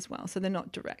around with as well. So they're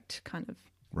not direct kind of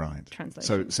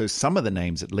translation. So some of the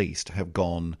names at least have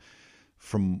gone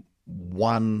from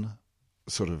one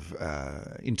sort of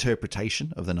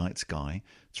interpretation of the night sky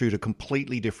through to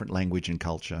completely different language and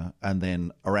culture, and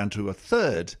then around to a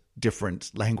third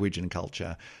different language and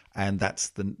culture, and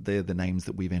they're the names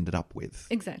that we've ended up with.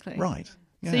 Exactly. Right.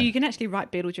 Yeah. So you can actually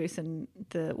write Betelgeuse in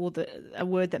a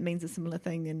word that means a similar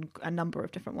thing in a number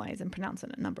of different ways and pronounce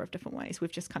it in a number of different ways.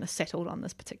 We've just kind of settled on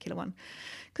this particular one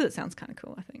because it sounds kind of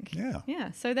cool, I think. Yeah.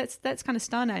 Yeah. So that's kind of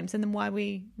star names, and then why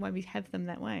we have them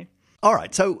that way. All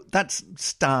right, so that's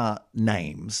star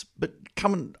names, but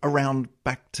coming around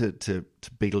back to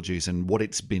Betelgeuse and what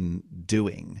it's been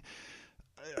doing.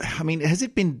 I mean, has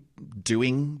it been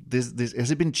doing this? Has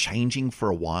it been changing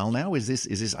for a while now? Is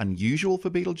this unusual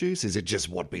for Betelgeuse? Is it just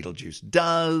what Betelgeuse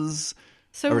does?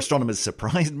 Are astronomers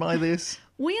surprised by this?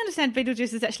 We understand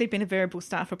Betelgeuse has actually been a variable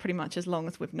star for pretty much as long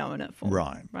as we've known it for.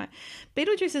 Right.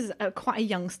 Betelgeuse is quite a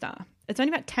young star. It's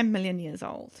only about 10 million years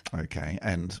old. Okay.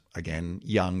 And again,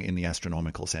 young in the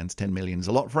astronomical sense. 10 million is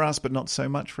a lot for us, but not so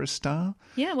much for a star.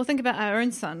 Yeah. Well, think about our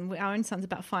own sun. Our own sun's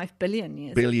about 5 billion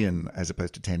years. Billion as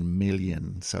opposed to 10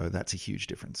 million. So that's a huge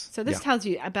difference. So this tells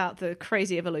you about the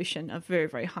crazy evolution of very,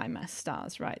 very high mass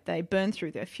stars, right? They burn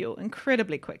through their fuel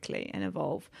incredibly quickly and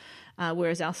evolve.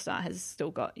 Whereas our star has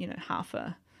still got, half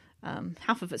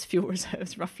of its fuel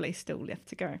reserves roughly still left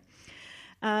to go.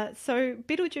 So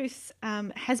Betelgeuse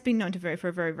has been known to vary for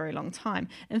a very, very long time.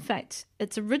 In fact,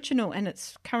 its original and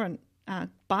its current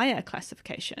Bayer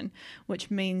classification, which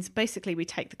means basically we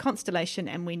take the constellation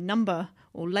and we number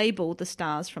or label the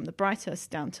stars from the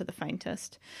brightest down to the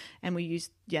faintest, and we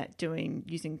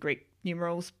using Greek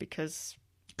numerals because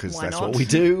that's what we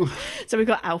do. So we've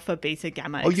got alpha, beta,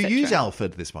 gamma. Oh, you use alpha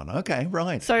this one. Okay,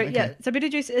 right. So okay. So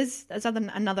Betelgeuse is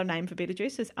another name for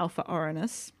Betelgeuse is Alpha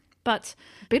Orionis. But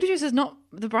Betelgeuse is not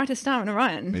the brightest star in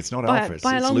Orion. It's not alpha. It's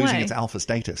losing its alpha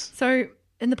status. So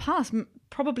in the past,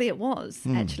 probably it was,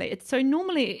 actually. So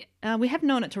normally we have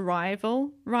known it to rival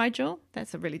Rigel.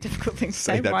 That's a really difficult thing to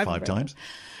say. Say that 5 times.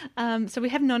 So we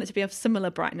have known it to be of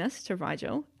similar brightness to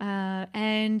Rigel.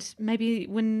 And maybe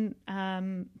when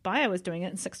Bayer was doing it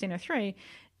in 1603,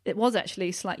 it was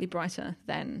actually slightly brighter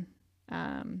than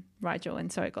Rigel.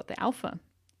 And so it got the alpha.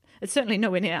 It's certainly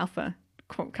nowhere near alpha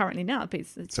currently now.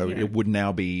 It would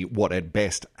now be, what, at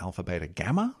best, alpha, beta,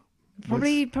 gamma?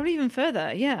 Probably even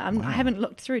further, yeah. Wow. I haven't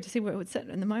looked through to see where it would sit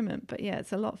in the moment, but yeah,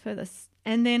 it's a lot further.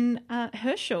 And then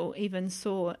Herschel even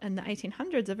saw in the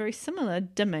 1800s a very similar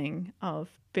dimming of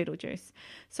Betelgeuse.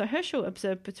 So Herschel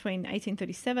observed between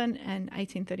 1837 and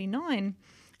 1839,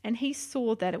 and he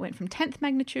saw that it went from 10th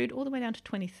magnitude all the way down to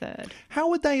 23rd. How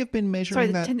would they have been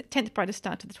measuring that? Sorry, the 10th brightest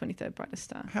star to the 23rd brightest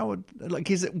star.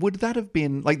 Would that have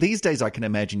been, like these days I can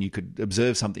imagine you could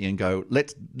observe something and go,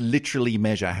 let's literally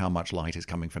measure how much light is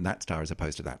coming from that star as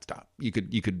opposed to that star. You could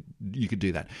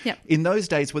do that. Yep. In those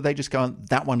days, were they just going,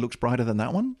 that one looks brighter than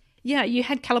that one? Yeah, you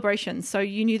had calibration. So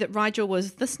you knew that Rigel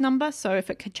was this number. So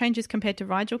if it changes compared to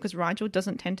Rigel, because Rigel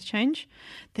doesn't tend to change,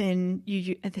 then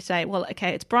you say, well,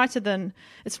 okay, it's fainter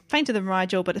than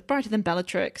Rigel, but it's brighter than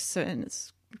Bellatrix, and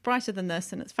it's brighter than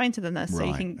this, and it's fainter than this.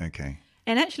 Right, okay.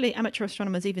 And actually, amateur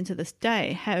astronomers, even to this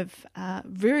day, have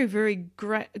very, very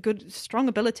good, strong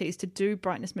abilities to do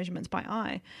brightness measurements by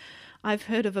eye. I've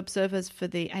heard of observers for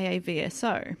the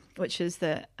AAVSO, which is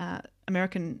the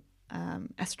American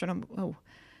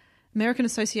American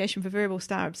Association for Variable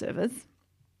Star Observers.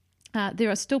 There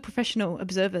are still professional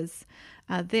observers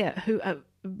there who are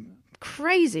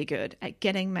crazy good at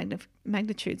getting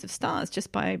magnitudes of stars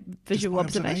just by visual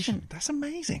observation. That's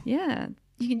amazing. Yeah.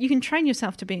 You can train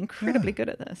yourself to be incredibly good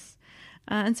at this.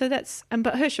 And so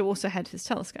but Herschel also had his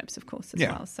telescopes, of course, as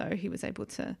well. So he was able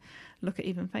to look at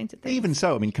even fainter things. Even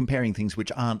so, I mean, comparing things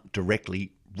which aren't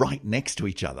directly right next to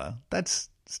each other, that's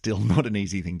still not an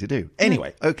easy thing to do.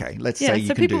 Anyway, okay, let's say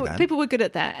you can do that. People were good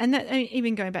at that. And that,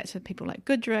 even going back to people like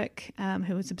Goodrich,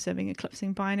 who was observing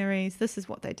eclipsing binaries, this is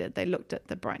what they did. They looked at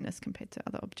the brightness compared to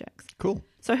other objects. Cool.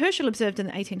 So Herschel observed in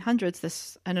the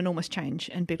 1800s an enormous change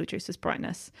in Betelgeuse's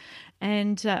brightness.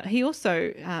 And he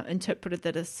also interpreted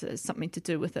that as something to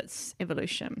do with its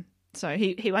evolution. So I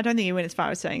don't think he went as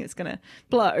far as saying it's going to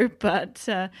blow, but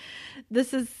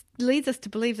this leads us to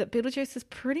believe that Betelgeuse has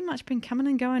pretty much been coming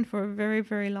and going for a very,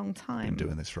 very long time. Been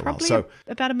doing this for a while. So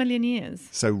about 1 million years.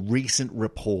 So recent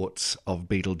reports of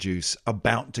Betelgeuse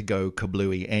about to go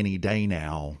kablooey any day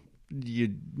now,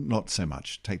 you not so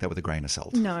much. Take that with a grain of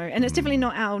salt. No, and it's definitely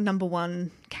not our number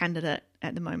one candidate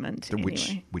at the moment.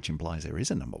 Anyway. Which implies there is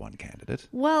a number one candidate.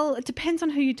 Well, it depends on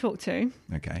who you talk to.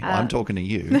 Okay, well, I'm talking to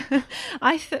you.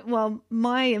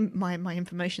 My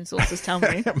information sources tell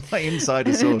me. My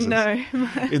insider sources. No.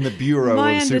 In the Bureau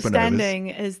my of Supernovas. understanding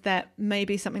is that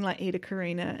maybe something like Eta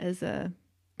Carina is a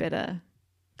better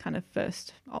kind of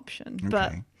first option. Okay.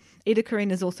 But Eta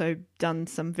Carina's also done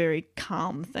some very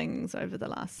calm things over the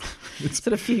last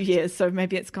sort of few years, so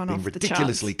maybe it's gone off the charts.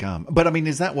 Ridiculously calm. But I mean,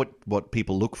 is that what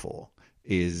people look for?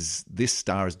 Is this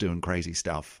star is doing crazy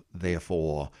stuff,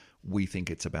 therefore we think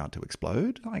it's about to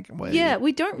explode? Yeah,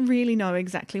 we don't really know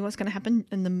exactly what's going to happen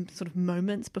in the sort of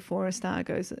moments before a star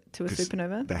goes to a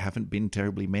supernova. There haven't been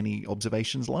terribly many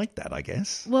observations like that, I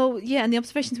guess. Well, yeah, and the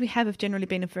observations we have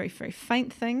very, very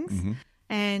faint things. Mm-hmm.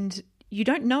 And you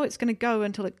don't know it's going to go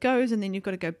until it goes, and then you've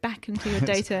got to go back into your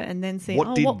data and then see,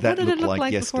 what did it look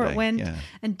like yesterday? before it went? Yeah.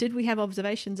 And did we have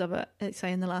observations of it,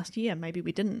 say, in the last year? Maybe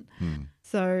we didn't.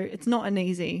 So it's not an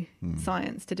easy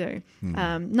science to do.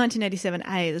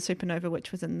 1987A, the supernova,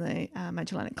 which was in the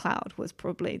Magellanic Cloud, was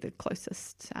probably the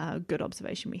closest good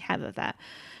observation we have of that.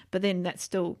 But then that's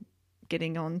still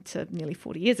getting on to nearly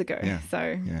 40 years ago. Yeah.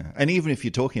 So yeah. And even if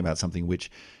you're talking about something which,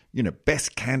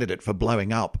 best candidate for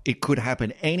blowing up, it could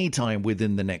happen anytime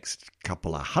within the next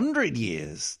couple of 100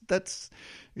 years.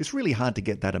 It's really hard to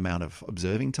get that amount of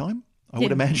observing time, I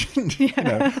would imagine. We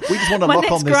just want to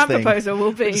lock on this grant thing. proposal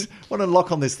will be. We just want to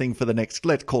lock on this thing for the next,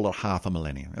 let's call it half a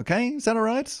millennium. Okay? Is that all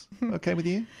right? Okay with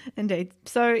you? Indeed.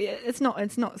 So it's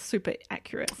not super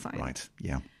accurate science. Right.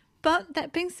 Yeah. But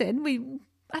that being said,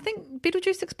 I think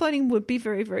Betelgeuse exploding would be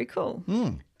very, very cool.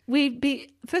 We'd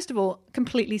be, first of all,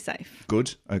 completely safe.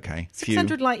 Good. Okay.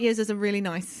 600 light years is a really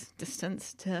nice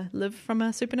distance to live from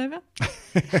a supernova.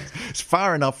 It's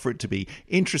far enough for it to be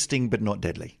interesting but not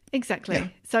deadly. Exactly. Yeah.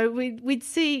 So we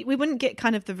wouldn't get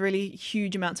kind of the really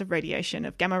huge amounts of radiation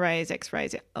of gamma rays,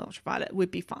 X-rays, ultraviolet.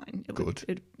 Would be fine.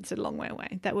 It's a long way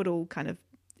away. That would all kind of,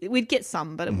 we'd get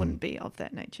some, but it wouldn't be of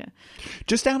that nature.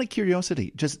 Just out of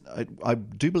curiosity, I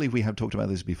do believe we have talked about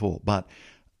this before, but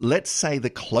let's say the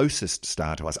closest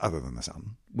star to us, other than the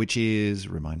sun, which is,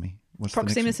 remind me, what's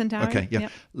Proxima the next Centauri. Okay, yeah.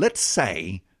 Yep. Let's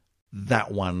say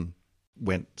that one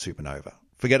went supernova.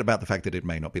 Forget about the fact that it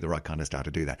may not be the right kind of star to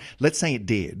do that. Let's say it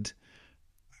did.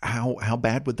 How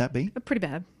bad would that be? Pretty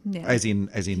bad. Yeah. As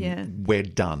in we're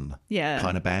done. Yeah.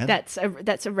 Kind of bad. That's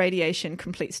a radiation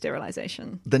complete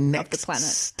sterilization. The next of the planet.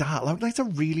 star, that's a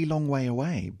really long way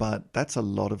away, but that's a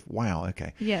lot of wow.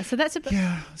 Okay. Yeah. So that's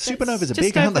Supernovas are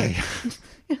big, aren't they?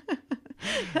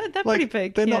 They're pretty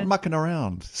big. They're not mucking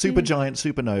around. Supergiant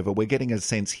supernova. We're getting a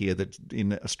sense here that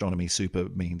in astronomy, super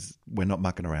means we're not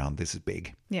mucking around. This is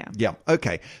big. Yeah. Yeah.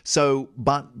 Okay. So,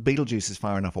 but Betelgeuse is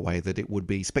far enough away that it would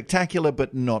be spectacular,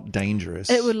 but not dangerous.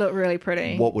 It would look really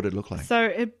pretty. What would it look like? So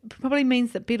it probably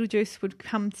means that Betelgeuse would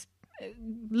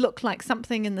look like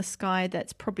something in the sky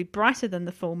that's probably brighter than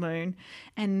the full moon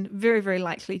and very, very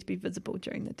likely to be visible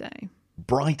during the day.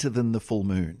 Brighter than the full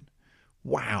moon.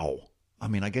 Wow. I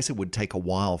mean, I guess it would take a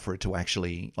while for it to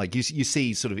actually, like you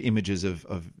see sort of images of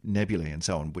nebulae and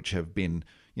so on, which have been,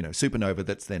 supernova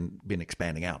that's then been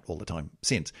expanding out all the time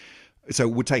since. So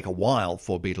it would take a while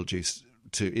for Betelgeuse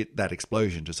that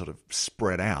explosion to sort of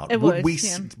spread out. It would,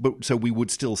 So we would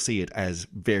still see it as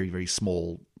very, very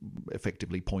small,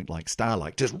 effectively point-like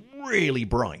star-like, just really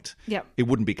bright. Yep. It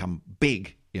wouldn't become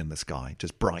big in the sky,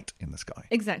 just bright in the sky.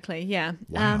 Exactly, yeah.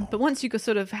 Wow. But once you could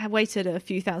sort of waited a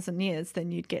few thousand years, then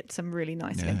you'd get some really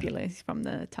nice nebulae from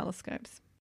the telescopes.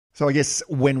 So I guess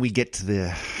when we get to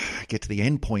the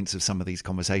end points of some of these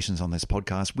conversations on this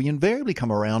podcast, we invariably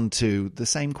come around to the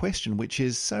same question, which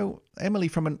is, so Emily,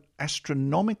 from an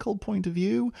astronomical point of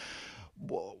view,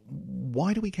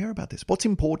 why do we care about this? What's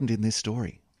important in this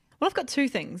story? Well, I've got two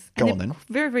things. Go on then.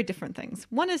 Very, very different things.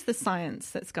 One is the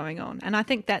science that's going on, and I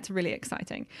think that's really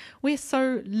exciting. We're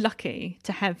so lucky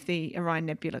to have the Orion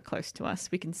Nebula close to us.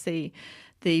 We can see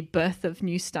the birth of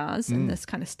new stars in this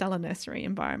kind of stellar nursery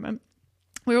environment.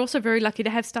 We're also very lucky to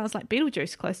have stars like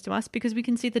Betelgeuse close to us because we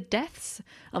can see the deaths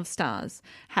of stars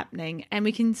happening, and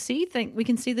we can see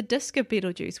the disk of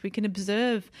Betelgeuse. We can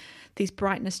observe these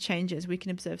brightness changes. We can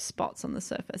observe spots on the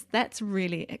surface. That's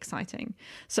really exciting.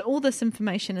 So all this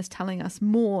information is telling us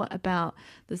more about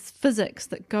this physics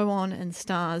that go on in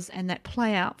stars and that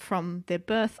play out from their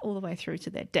birth all the way through to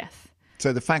their death.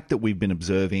 So the fact that we've been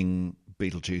observing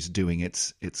Betelgeuse doing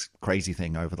its crazy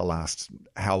thing over the last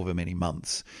however many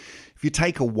months, if you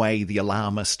take away the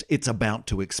alarmist, it's about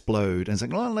to explode, and it's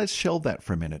like, well, let's shelve that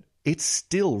for a minute. It's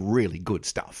still really good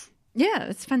stuff. Yeah,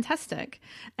 it's fantastic.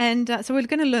 And so we're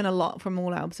going to learn a lot from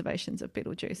all our observations of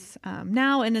Betelgeuse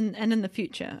now and in the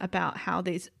future about how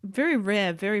these very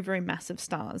rare, very, very massive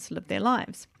stars live their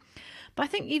lives. But I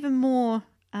think even more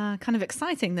kind of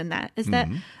exciting than that is that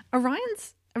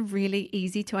Orion's a really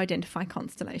easy to identify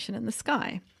constellation in the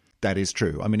sky. That is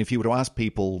true. I mean, if you were to ask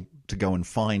people to go and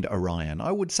find Orion,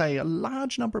 I would say a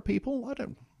large number of people, I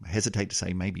don't hesitate to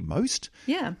say maybe most,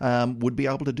 would be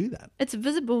able to do that. It's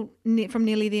visible from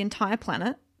nearly the entire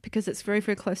planet because it's very,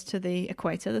 very close to the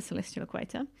equator, the celestial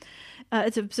equator.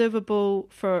 It's observable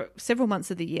for several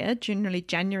months of the year, generally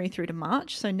January through to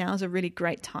March. So now's a really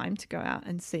great time to go out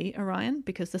and see Orion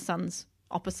because the sun's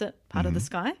opposite part of the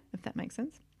sky, if that makes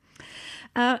sense.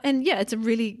 And yeah,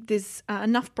 there's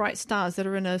enough bright stars that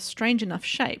are in a strange enough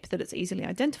shape that it's easily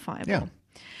identifiable. Yeah.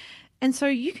 And so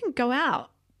you can go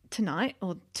out tonight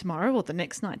or tomorrow or the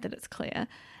next night that it's clear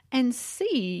and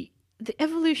see the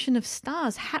evolution of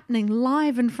stars happening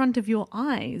live in front of your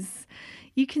eyes.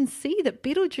 You can see that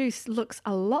Betelgeuse looks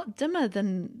a lot dimmer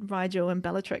than Rigel and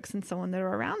Bellatrix and so on that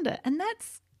are around it. And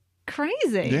that's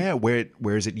crazy. Yeah,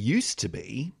 whereas it used to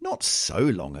be, not so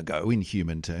long ago in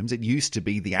human terms, it used to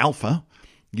be the alpha,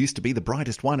 used to be the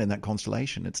brightest one in that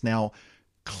constellation. It's now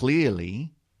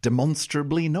clearly,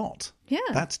 demonstrably not. Yeah.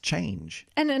 That's change.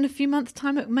 And in a few months'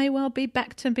 time, it may well be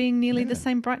back to being nearly the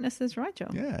same brightness as Rigel.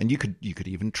 Yeah, and you could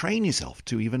even train yourself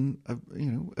to even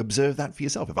observe that for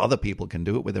yourself. If other people can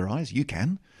do it with their eyes, you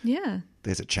can. Yeah.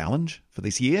 There's a challenge for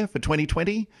this year, for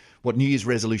 2020. What New Year's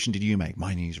resolution did you make?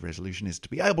 My New Year's resolution is to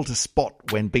be able to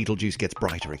spot when Betelgeuse gets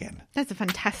brighter again. That's a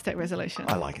fantastic resolution.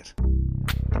 I like it.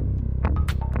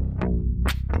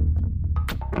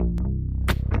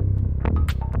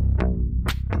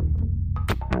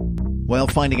 Well,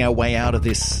 finding our way out of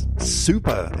this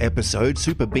super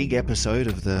big episode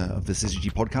of the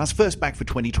Syzygy podcast. First back for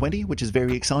 2020, which is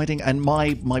very exciting. And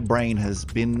my brain has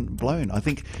been blown. I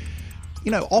think,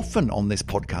 often on this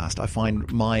podcast, I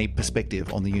find my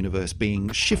perspective on the universe being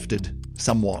shifted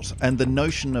somewhat. And the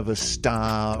notion of a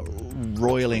star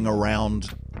roiling around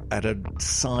at a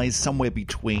size somewhere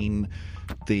between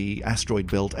the asteroid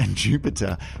belt and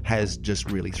Jupiter has just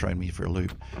really thrown me for a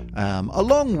loop,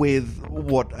 along with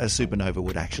what a supernova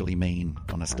would actually mean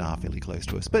on a star fairly close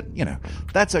to us. But,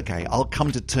 that's okay. I'll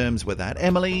come to terms with that.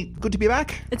 Emily, good to be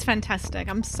back. It's fantastic.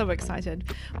 I'm so excited.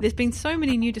 There's been so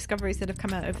many new discoveries that have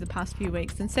come out over the past few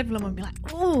weeks, and several of them will be like,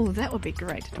 oh, that would be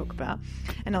great to talk about.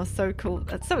 And I was so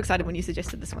excited when you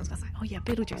suggested this one. So I was like, oh yeah,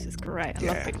 Betelgeuse is great. I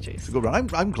love Betelgeuse. It's a good one.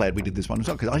 I'm glad we did this one as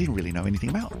well, because I didn't really know anything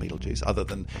about Betelgeuse other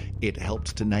than it helped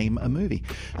to name a movie.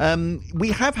 We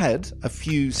have had a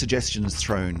few suggestions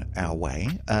thrown our way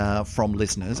from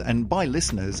listeners, and by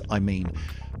listeners I mean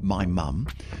my mum.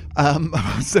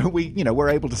 So we're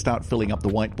able to start filling up the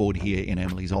whiteboard here in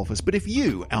Emily's office. But if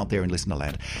you out there in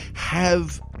listenerland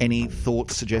have any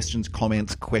thoughts, suggestions,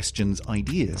 comments, questions,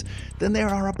 ideas, then there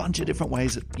are a bunch of different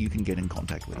ways that you can get in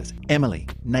contact with us. Emily,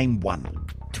 name one.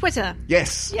 Twitter.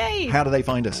 Yes. Yay. How do they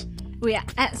find us? We are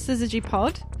at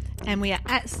SyzygyPod. And we are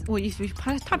you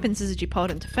type in SyzygyPod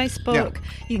into Facebook. Yeah.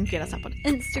 You can get us up on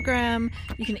Instagram.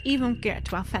 You can even get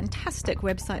to our fantastic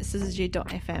website,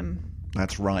 syzygy.fm.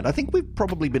 That's right. I think we've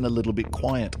probably been a little bit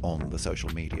quiet on the social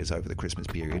medias over the Christmas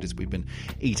period as we've been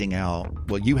eating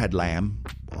you had lamb,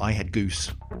 I had goose,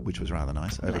 which was rather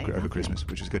nice over Christmas,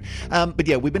 which was good. But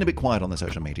yeah, we've been a bit quiet on the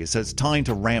social media, so it's time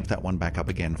to ramp that one back up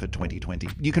again for 2020.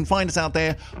 You can find us out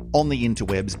there on the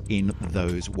interwebs in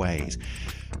those ways.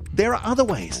 There are other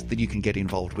ways that you can get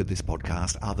involved with this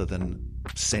podcast other than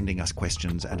sending us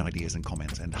questions and ideas and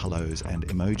comments and hellos and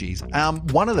emojis.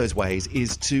 One of those ways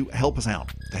is to help us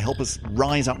out, to help us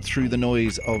rise up through the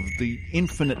noise of the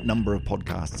infinite number of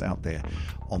podcasts out there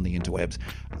on the interwebs.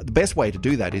 The best way to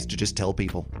do that is to just tell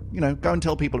people, go and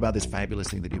tell people about this fabulous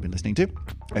thing that you've been listening to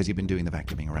as you've been doing the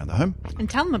vacuuming around the home. And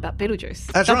tell them about Betelgeuse.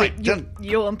 That's right.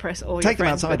 You'll impress all your friends. Take them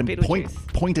outside and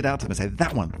point it out to them and say,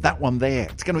 that one there,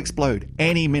 it's going to explode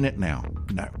any minute now.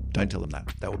 No, don't tell them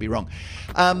that. That would be wrong.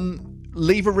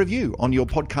 Leave a review on your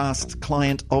podcast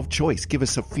client of choice. Give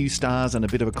us a few stars and a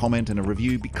bit of a comment and a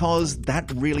review, because that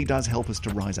really does help us to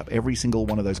rise up. Every single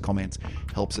one of those comments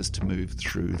helps us to move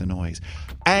through the noise.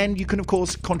 And you can, of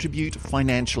course, contribute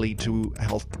financially to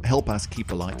help us keep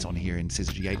the lights on here in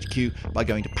Syzygy HQ by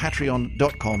going to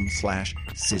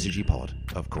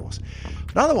patreon.com/SyzygyPod, of course.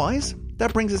 But otherwise,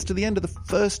 that brings us to the end of the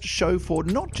first show for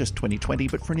not just 2020,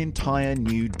 but for an entire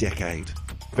new decade.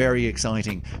 Very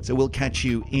exciting. So we'll catch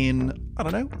you in,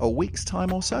 a week's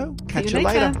time or so. Catch you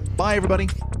later. Bye, everybody.